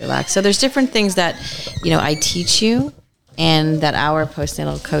needs to relax. So there's different things that I teach you, and that our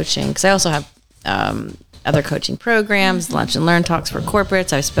postnatal coaching, because I also have other coaching programs, lunch and learn talks for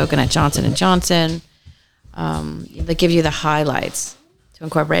corporates. I've spoken at Johnson & Johnson. That give you the highlights to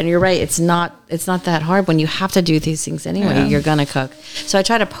incorporate. And you're right, it's not that hard when you have to do these things anyway. Yeah. You're gonna cook. So I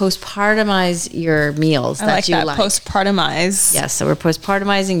try to postpartumize your meals that you like. Postpartumize. Yes, so we're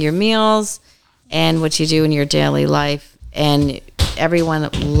postpartumizing your meals and what you do in your daily life, and everyone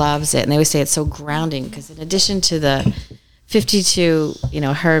loves it. And they always say it's so grounding, because in addition to the 52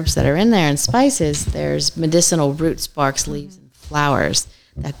 herbs that are in there and spices, there's medicinal roots, barks, leaves, and flowers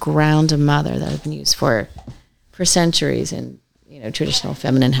that ground a mother that have been used for centuries in traditional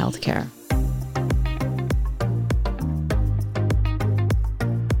feminine health care.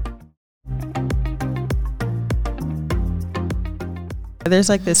 There's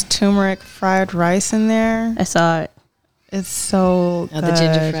like this turmeric fried rice in there. I saw it. It's so good. The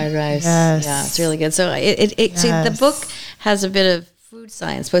ginger fried rice. Yes. Yeah, it's really good. So see, the book has a bit of food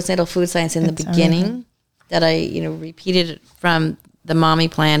science, postnatal food science in the beginning that I, repeated from the mommy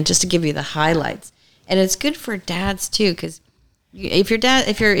plan just to give you the highlights. And it's good for dads too, because if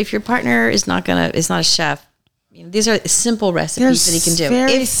your partner is not a chef, these are simple recipes that he can do.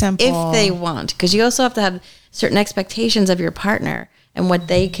 Very simple. If they want, because you also have to have certain expectations of your partner and what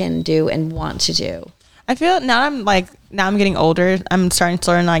they can do and want to do. I feel now I'm getting older. I'm starting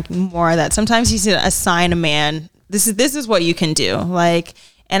to learn more that sometimes you need to assign a man, this is what you can do.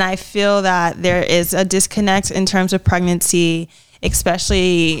 And I feel that there is a disconnect in terms of pregnancy,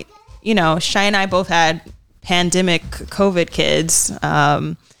 especially, Shai and I both had pandemic COVID kids.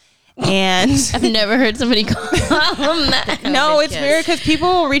 And I've never heard somebody call them that. No, it's weird because people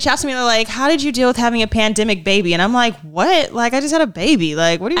will reach out to me. They're like, "How did you deal with having a pandemic baby?" And I'm like, "What? I just had a baby. What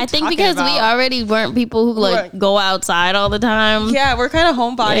are you talking about?" I think because we already weren't people who go outside all the time. Yeah, we're kind of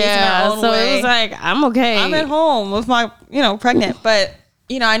homebodies in our own way. It was like, I'm okay. I'm at home with my, pregnant. But,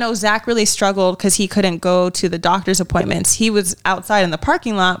 I know Zach really struggled because he couldn't go to the doctor's appointments. He was outside in the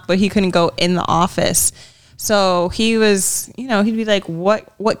parking lot, but he couldn't go in the office. So he was, he'd be like,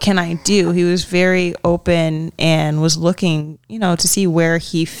 what can I do? He was very open and was looking, to see where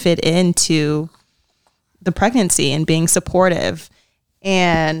he fit into the pregnancy and being supportive.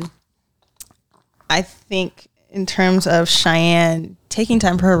 And I think in terms of Cheyenne taking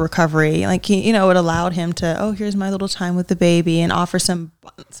time for her recovery, he, it allowed him to, here's my little time with the baby, and offer some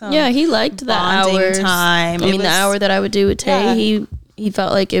yeah, he liked the hours. Time. The hour that I would do with Tay, he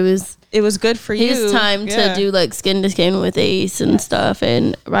felt like it was good for his time to do skin to skin with Ace and stuff.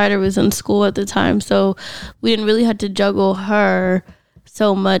 And Ryder was in school at the time, so we didn't really have to juggle her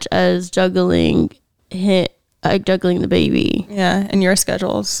so much as juggling the baby. Yeah, and your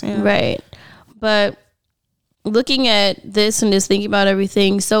schedules. Yeah. Right. But looking at this and just thinking about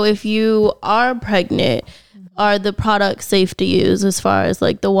everything, so if you are pregnant, are the products safe to use as far as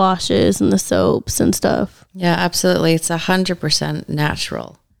the washes and the soaps and stuff? Yeah, absolutely. It's 100%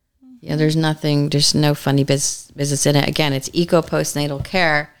 natural. Yeah, there's no funny business in it. Again, it's eco postnatal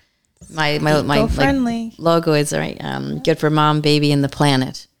care. My logo is good for mom, baby, and the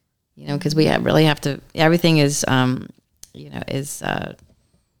planet. Because we really have to. Everything is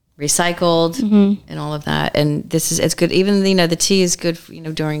recycled and all of that. And it's good. Even the tea is good for,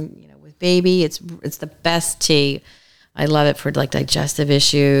 during with baby. It's the best tea. I love it for digestive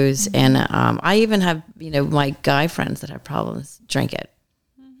issues, and I even have my guy friends that have problems drink it.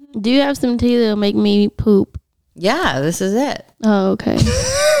 Do you have some tea that'll make me poop? Yeah, this is it. Oh, okay.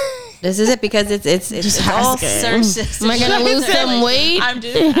 This is it, because it's all surface. Am I gonna lose some weight? I'm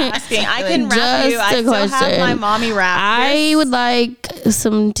just asking. I can wrap you. I still have my mommy wrap. I would like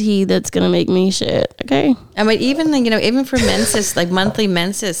some tea that's gonna make me shit. Okay. I mean, even for menses, monthly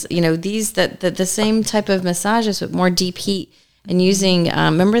menses, these the same type of massages with more deep heat, and using.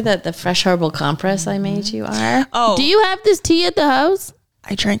 Remember the fresh herbal compress I made you? Oh, do you have this tea at the house?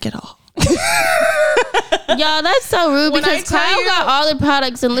 I drank it all. Y'all, that's so rude When I because tell Kyle you- got all the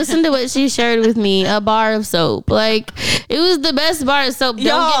products and listen to what she shared with me, a bar of soap. Like, it was the best bar of soap. Don't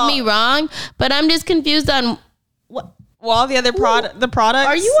Y'all. get me wrong, but I'm just confused on Well, all the other the products.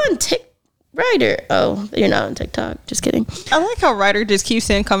 are you on Ryder? Oh, you're not on TikTok. Just kidding. I like how Ryder just keeps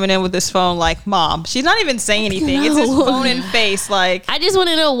coming in with this phone like, Mom. She's not even saying anything. It's just No. phone in face. Like, I just want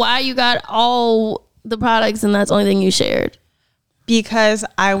to know why you got all the products and that's the only thing you shared. because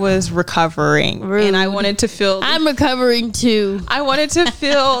I was recovering and I wanted to feel. I'm recovering too. I wanted to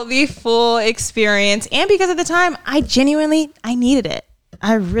feel the full experience, and because at the time I needed it.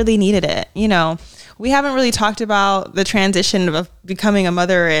 I really needed it. You know, we haven't really talked about the transition of becoming a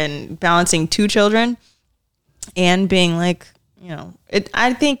mother and balancing 2 children and being like, you know,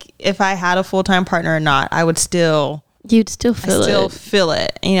 I think if I had a full-time partner or not, I would still You'd still feel it. feel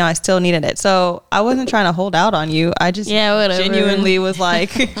it. You know, I still needed it. So I wasn't trying to hold out on you. I just Whatever. genuinely was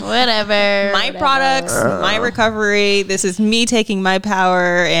like, Whatever. my products, my recovery. This is me taking my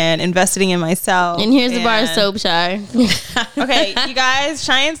power and investing in myself. And here's the bar of And- soap, Shy. Okay, you guys,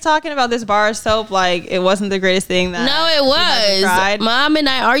 Cheyenne's talking about this bar of soap like it wasn't the greatest thing that No, it she hasn't was. tried. Mom and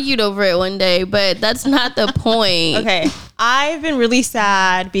I argued over it one day, but that's not the point. Okay, I've been really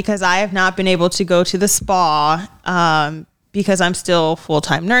sad because I have not been able to go to the spa because I'm still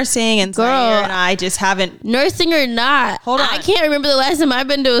full-time nursing, and Girl. Zaire and I just haven't. Nursing or not, Hold on. I can't remember the last time I've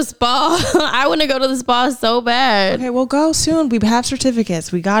been to a spa. I want to go to the spa so bad. Okay, we'll go soon. We have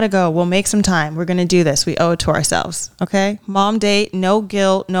certificates. We gotta go. We'll make some time. We're gonna do this. We owe it to ourselves. Okay, mom date, no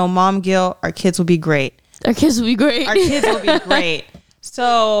guilt, no mom guilt. Our kids will be great. Our kids will be great. Our kids will be great.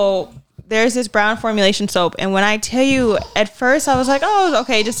 So there's this brown formulation soap, and when I tell you, at first I was like, oh,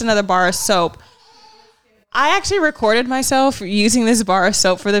 okay, just another bar of soap. I actually recorded myself using this bar of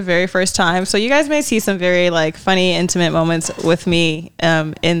soap for the very first time. So you guys may see some very like funny, intimate moments with me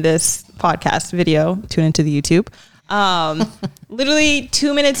in this podcast video. Tune into the YouTube. Literally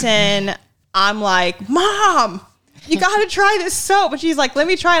 2 minutes in, I'm like, Mom, you got to try this soap. And she's like, let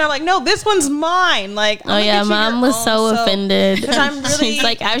me try it. I'm like, no, this one's mine. Like, Oh yeah, Mom was so offended. 'Cause I'm really- She's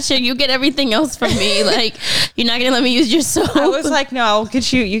like, I'm sure you get everything else from me. Like, you're not gonna let me use your soap. I was like, no, I'll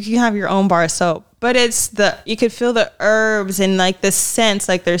get you. You can have your own bar of soap. But it's you could feel the herbs and like the scents.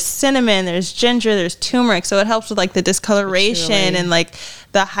 Like there's cinnamon, there's ginger, there's turmeric. So it helps with like the discoloration Patchouli. and like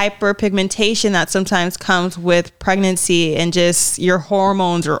the hyperpigmentation that sometimes comes with pregnancy, and just your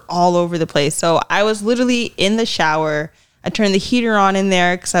hormones are all over the place. So I was literally in the shower. I turned the heater on in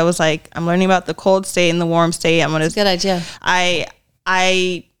there because I was like, I'm learning about the cold state and the warm state. I'm gonna. Good idea.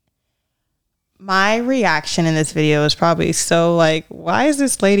 My reaction in this video is probably so like, why is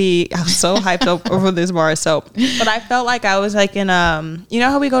this lady so hyped up over this bar of soap? But I felt like I was like in you know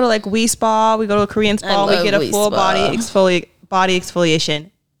how we go to like We Spa, we go to a Korean spa, we love get a We full Spa. body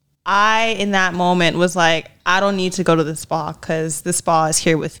exfoliation. I in that moment was like, I don't need to go to the spa because the spa is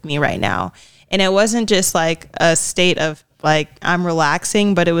here with me right now. And it wasn't just like a state of like I'm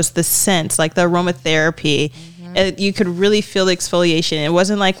relaxing, but it was the scent, like the aromatherapy. You could really feel the exfoliation. It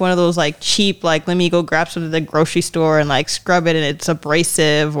wasn't like one of those like cheap, like let me go grab some at the grocery store and like scrub it and it's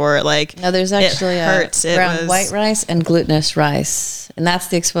abrasive, or like No, there's actually it hurts. It brown was white rice and glutinous rice, and that's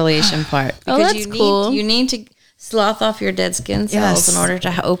the exfoliation part. Oh, Because that's cool. You need to slough off your dead skin cells Yes. in order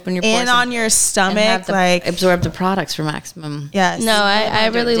to open your pores and on your and stomach, have like absorb the products for maximum. yes. No, I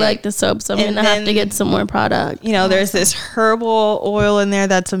really like the soap, so I'm And gonna have to then- get some more product. You know, there's this herbal oil in there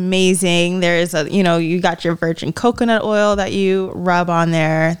that's amazing. There's you got your virgin coconut oil that you rub on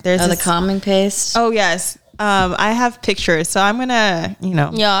there. There's Oh, the this, calming paste. oh yes. I have pictures, so I'm gonna,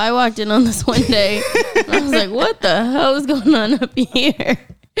 Yeah, I walked in on this one day. I was like, what the hell is going on up here?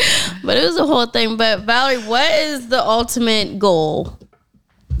 But it was a whole thing. But Valerie, what is the ultimate goal?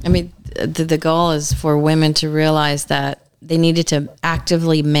 I mean, the goal is for women to realize that they needed to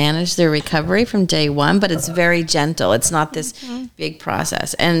actively manage their recovery from day one, but it's very gentle. It's not this big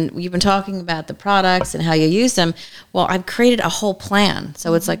process. And you've been talking about the products and how you use them. Well, I've created a whole plan.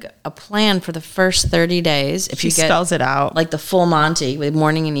 So it's like a plan for the first 30 days. If she you get spells it out. like the full Monty with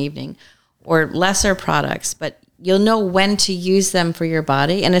morning and evening, or lesser products, but you'll know when to use them for your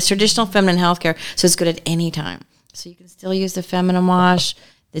body. And it's traditional feminine healthcare, so it's good at any time. So you can still use the feminine wash,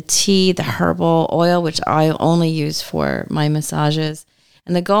 the tea, the herbal oil, which I only use for my massages.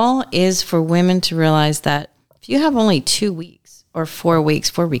 And the goal is for women to realize that if you have only 2 weeks or 4 weeks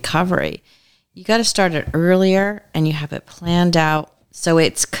for recovery, you got to start it earlier and you have it planned out so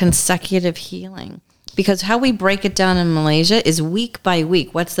it's consecutive healing. Because how we break it down in Malaysia is week by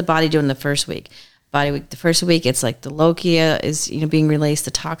week. What's the body doing the first week? The first week, it's like the lochia is being released,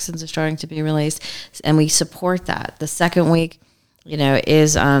 the toxins are starting to be released, and we support that. The second week,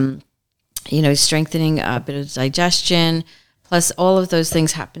 is strengthening a bit of digestion, plus all of those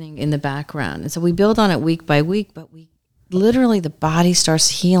things happening in the background. And so we build on it week by week, but the body starts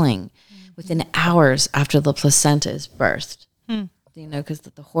healing within hours after the placenta is birthed. Because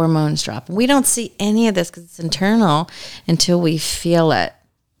the hormones drop. And we don't see any of this because it's internal until we feel it.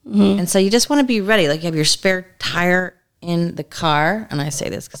 And so you just want to be ready. Like you have your spare tire in the car. And I say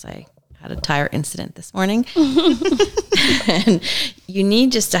this because I had a tire incident this morning. And you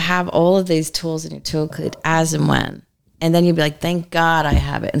need just to have all of these tools in your toolkit as and when. And then you'll be like, thank God I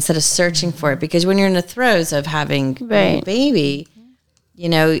have it, instead of searching for it. Because when you're in the throes of having a baby,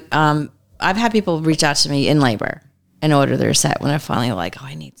 I've had people reach out to me in labor and order their set when they're finally like, oh,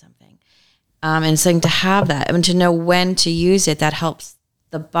 I need something. And so to have that and to know when to use it, that helps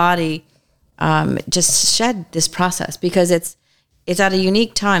the body just shed this process, because it's at a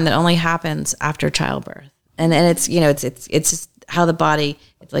unique time that only happens after childbirth. And it's just how the body,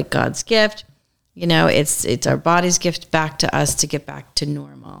 it's like God's gift, it's our body's gift back to us to get back to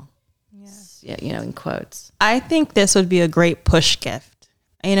normal. Yeah. In quotes. I think this would be a great push gift.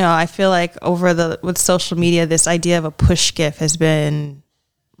 I feel like with social media, this idea of a push gift has been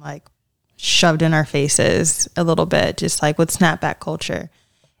like shoved in our faces a little bit, just like with snapback culture.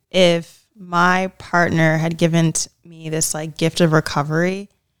 If my partner had given me this like gift of recovery,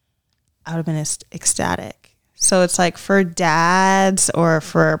 I would have been ecstatic. So it's like for dads or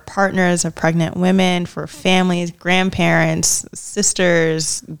for partners of pregnant women, for families, grandparents,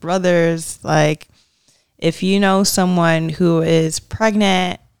 sisters, brothers, like, if you know someone who is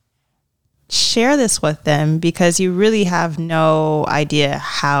pregnant, share this with them, because you really have no idea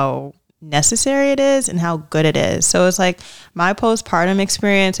how necessary it is and how good it is. So it's like my postpartum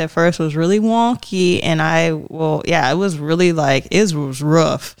experience at first was really wonky, and it was really like, it was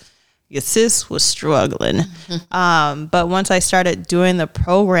rough. Your sis was struggling. But once I started doing the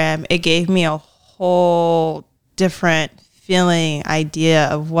program, it gave me a whole different feeling, idea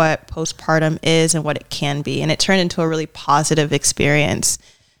of what postpartum is and what it can be. And it turned into a really positive experience.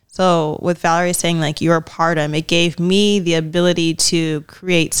 So with Valerie saying like your partum, it gave me the ability to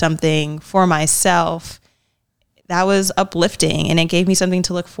create something for myself that was uplifting, and it gave me something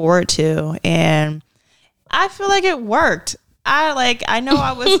to look forward to. And I feel like it worked. I know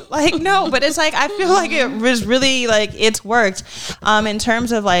I was like, no, but it's like, I feel like it was really like, it's worked. In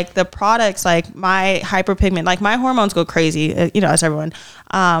terms of like the products, like my hyperpigment, like my hormones go crazy, as everyone.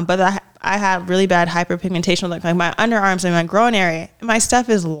 But I had really bad hyperpigmentation, like my underarms and my groin area. My stuff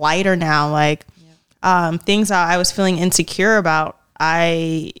is lighter now. Like, things that I was feeling insecure about,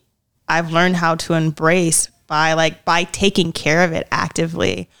 I've learned how to embrace by taking care of it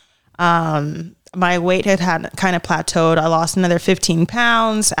actively. My weight had kind of plateaued. I lost another 15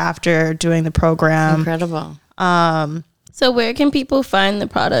 pounds after doing the program. Incredible. So where can people find the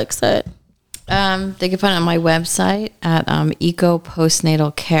products that? They can find it on my website at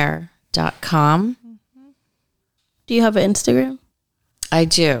ecopostnatalcare.com. Do you have an Instagram? I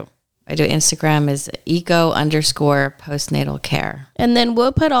do. Instagram is eco_postnatalcare. And then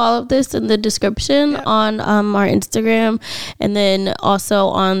we'll put all of this in the description on our Instagram, and then also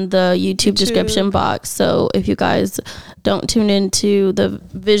on the YouTube description box. So if you guys don't tune into the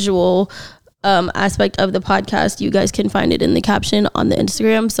visual aspect of the podcast, you guys can find it in the caption on the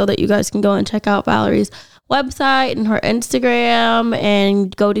Instagram, so that you guys can go and check out Valerie's website and her Instagram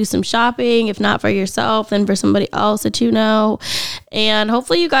and go do some shopping, if not for yourself, then for somebody else that you know. And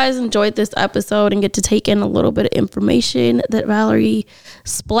hopefully you guys enjoyed this episode and get to take in a little bit of information that Valerie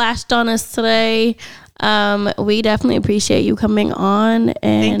splashed on us today. We definitely appreciate you coming on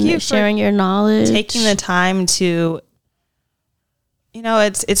and sharing your knowledge, taking the time to,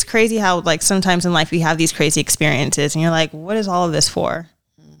 it's crazy how like sometimes in life we have these crazy experiences and you're like, what is all of this for?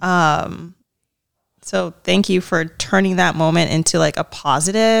 So thank you for turning that moment into like a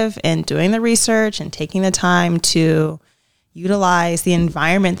positive and doing the research and taking the time to utilize the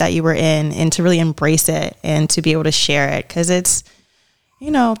environment that you were in and to really embrace it and to be able to share it. Cause it's,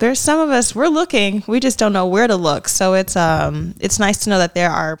 there's some of us, we're looking, we just don't know where to look. So it's nice to know that there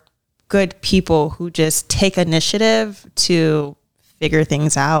are good people who just take initiative to figure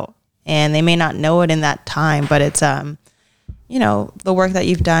things out, and they may not know it in that time, but it's, the work that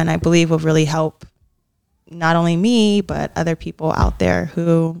you've done, I believe will really help not only me, but other people out there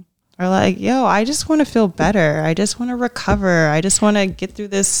who are like, yo, I just want to feel better. I just want to recover. I just want to get through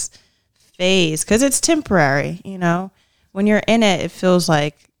this phase, because it's temporary. When you're in it, it feels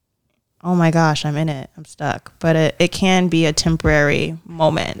like, oh my gosh, I'm in it. I'm stuck. But it can be a temporary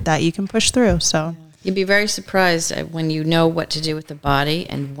moment that you can push through. So you'd be very surprised when you know what to do with the body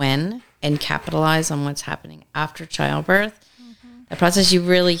and when, and capitalize on what's happening after childbirth. That process, you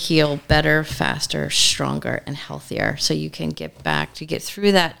really heal better, faster, stronger, and healthier. So you can get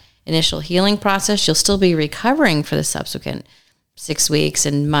through that initial healing process. You'll still be recovering for the subsequent 6 weeks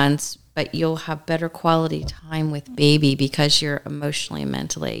and months, but you'll have better quality time with baby because you're emotionally and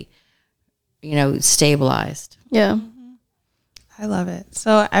mentally, stabilized. Yeah. I love it.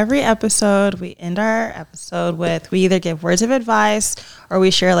 So every episode, we end our episode with, we either give words of advice or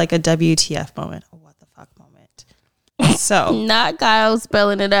we share like a WTF moment, a what the fuck moment. So Not Kyle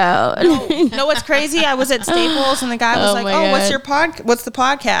spelling it out. know what's crazy? I was at Staples and the guy was Oh like, my "Oh, God. what's the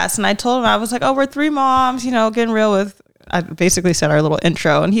podcast?" And I told him, I was like, "Oh, we're 3 moms, getting real with." I basically said our little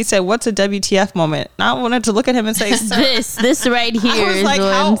intro, and he said, "What's a WTF moment?" And I wanted to look at him and say, "Sir." This right here I was is like,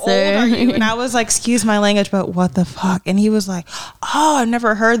 one, "How old sir. are you?" And I was like, "Excuse my language, but what the fuck?" And he was like, "Oh, I've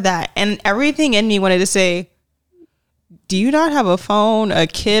never heard that." And everything in me wanted to say, "Do you not have a phone, a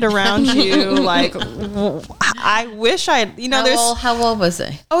kid around you?" Like, I wish How old was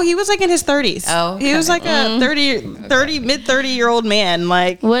he? Oh, he was like in his 30s. Oh, he was like a 30, mid 30-year-old man.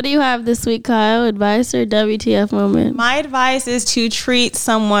 Like, What do you have this week, Kyle? Advice or WTF moment? my advice is to treat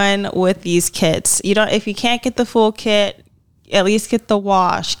someone with these kits. If you can't get the full kit, at least get the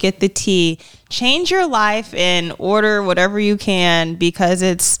wash, get the tea, change your life and order whatever you can, because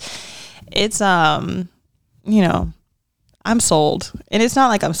I'm sold. And it's not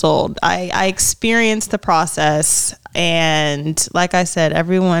like I'm sold. I experienced the process. And like I said,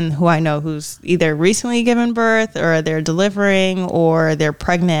 everyone who I know who's either recently given birth or they're delivering or they're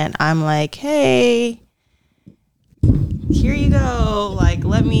pregnant, I'm like, hey, here you go. Like,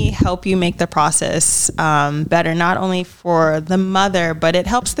 let me help you make the process better, not only for the mother, but it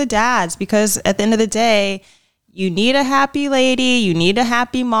helps the dads, because at the end of the day, you need a happy lady, you need a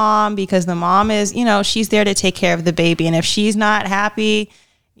happy mom, because the mom is, she's there to take care of the baby. And if she's not happy,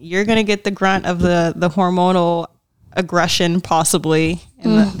 you're going to get the grunt of the hormonal aggression, possibly,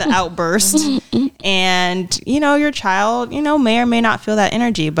 and the outburst. And, your child, may or may not feel that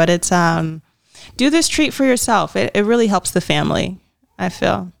energy, but it's, do this treat for yourself. It really helps the family, I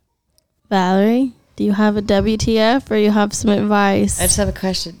feel. Valerie, do you have a WTF or you have some advice? I just have a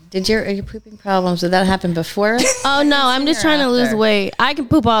question. Are your pooping problems, did that happen before? Oh, no, I'm just trying to lose weight. I can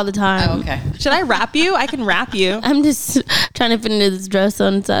poop all the time. Oh, okay. Should I wrap you? I can wrap you. I'm just trying to fit into this dress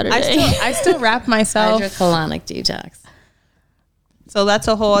on Saturday. I still wrap myself. Hydrocolonic detox. So that's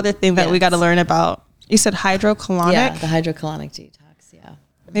a whole other thing that we got to learn about. You said hydrocolonic? Yeah, the hydrocolonic detox, yeah.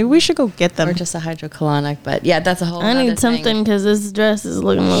 Maybe we should go get them. Or just a hydrocolonic, but yeah, that's a whole I other need something because this dress is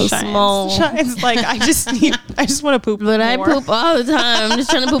looking a little small. It's like, I just want to poop But more. I poop all the time. I'm just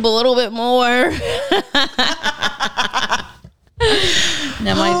trying to poop a little bit more.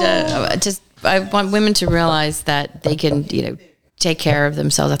 No, I want women to realize that they can, take care of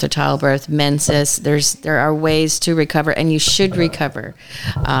themselves after childbirth, menses. There are ways to recover, and you should recover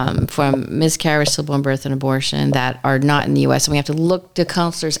from miscarriage, stillborn birth, and abortion that are not in the U.S. And we have to look to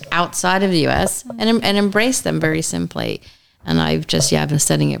counselors outside of the U.S. and embrace them very simply. And I've been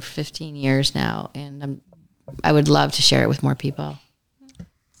studying it for 15 years now, and I would love to share it with more people.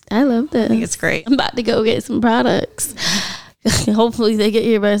 I love this. I think it's great. I'm about to go get some products. Hopefully they get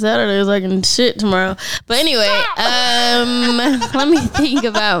here by Saturday so I can shit tomorrow. But anyway, let me think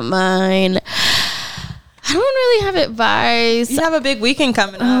about mine. I don't really have advice. You have a big weekend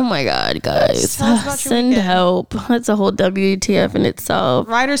coming Oh up. my God, guys. Tell us about your Send weekend. help. That's a whole WTF in itself.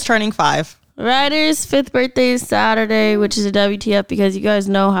 Ryder's turning 5. Ryder's 5th birthday is Saturday, which is a WTF because you guys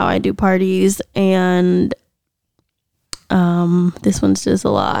know how I do parties, and this one's just a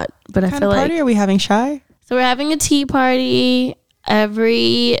lot. But I What kind feel of like party are we having, Shy? so we're having a tea party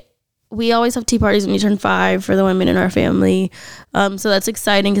we always have tea parties when you turn 5 for the women in our family. So that's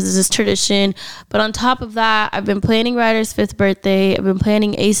exciting because it's this tradition. But on top of that, I've been planning Ryder's 5th birthday. I've been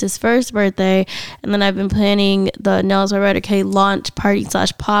planning Ace's 1st birthday. And then I've been planning the Nails by Ryder K launch party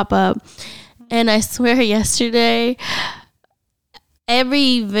 / pop-up. And I swear yesterday,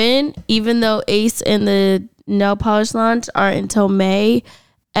 every event, even though Ace and the nail polish launch aren't until May,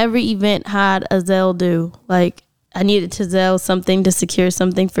 every event had a Zelle due. Like, I needed to Zelle something to secure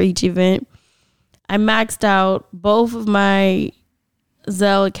something for each event. I maxed out both of my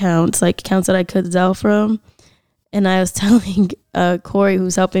Zelle accounts, like accounts that I could Zelle from. And I was telling Corey,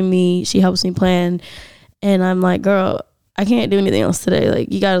 who's helping me, she helps me plan. And I'm like, girl, I can't do anything else today.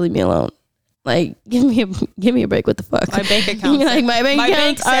 Like, you got to leave me alone. Like, give me a break. What the fuck? My bank account. Like, my bank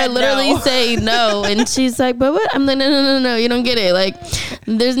accounts are literally saying no. And she's like, but what? I'm like, no. You don't get it. Like,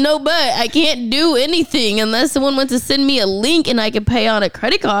 there's no but. I can't do anything unless someone wants to send me a link and I can pay on a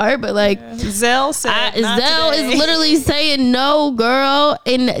credit card. But like, Zelle said Zelle is literally saying no, girl.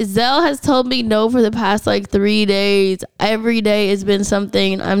 And Zelle has told me no for the past like 3 days. Every day has been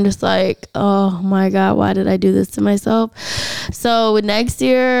something. And I'm just like, oh my God, why did I do this to myself? So next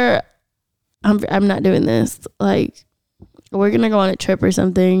year, I'm not doing this. Like, we're gonna go on a trip or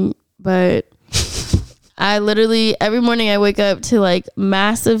something, but I literally every morning I wake up to like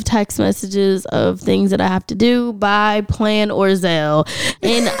massive text messages of things that I have to do, buy, plan, or Zelle,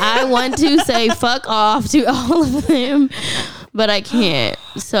 and I want to say fuck off to all of them, but I can't.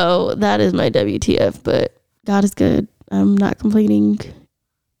 So that is my WTF. But God is good. I'm not complaining,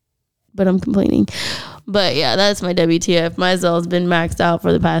 but I'm complaining. But yeah, that's my WTF. My Zelle's been maxed out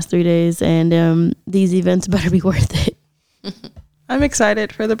for the past 3 days, and these events better be worth it. I'm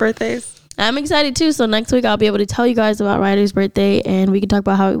excited for the birthdays. I'm excited too. So next week I'll be able to tell you guys about Ryder's birthday, and we can talk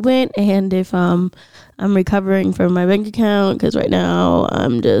about how it went, and if I'm recovering from my bank account, because right now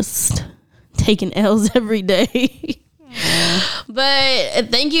I'm just taking L's every day. But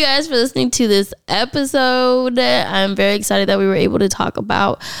thank you guys for listening to this episode. I'm very excited that we were able to talk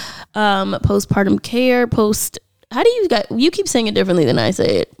about postpartum care. How do you keep saying it differently than I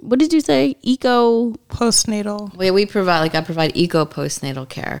say it? What did you say? Postnatal. I provide eco postnatal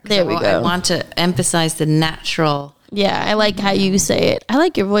care. There we go. I want to emphasize the natural. Yeah, I like how you say it. I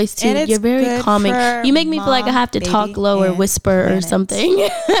like your voice too. And You're very good calming. for You make me feel like I have to mom, talk baby, low or and whisper or planet. something.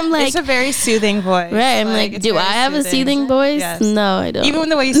 I'm like, It's a very soothing voice. right. I'm like, it's do very I have a soothing voice? Yes. No, I don't. Even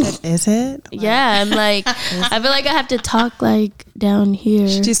the way you said, is it? Like, Yeah, I'm like, I feel like I have to talk like down here.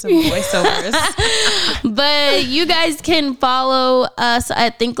 do some voiceovers. But you guys can follow us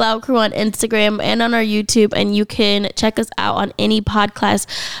at Think Loud Crew on Instagram and on our YouTube, and you can check us out on any podcast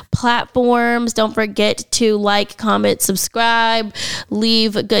platforms. Don't forget to like, comment, subscribe,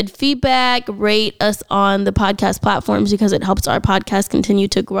 leave good feedback, rate us on the podcast platforms because it helps our podcast continue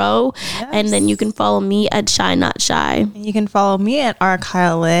to grow. Yes. And then you can follow me at Shy Not Shy. You can follow me at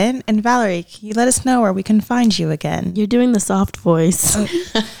Kyle Lynn. And Valerie, can you let us know where we can find you again? You're doing the soft voice. I'm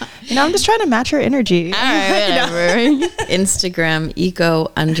just trying to match your energy. All right, whatever. Instagram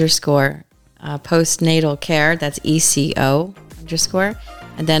eco_postnatal care. That's ECO_.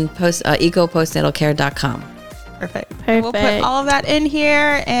 And then ecopostnatalcare.com. Perfect. We'll put all of that in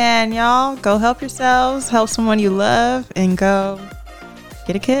here, and y'all go help yourselves, help someone you love, and go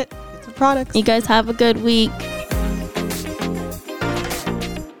get a kit, get some products. You guys have a good week.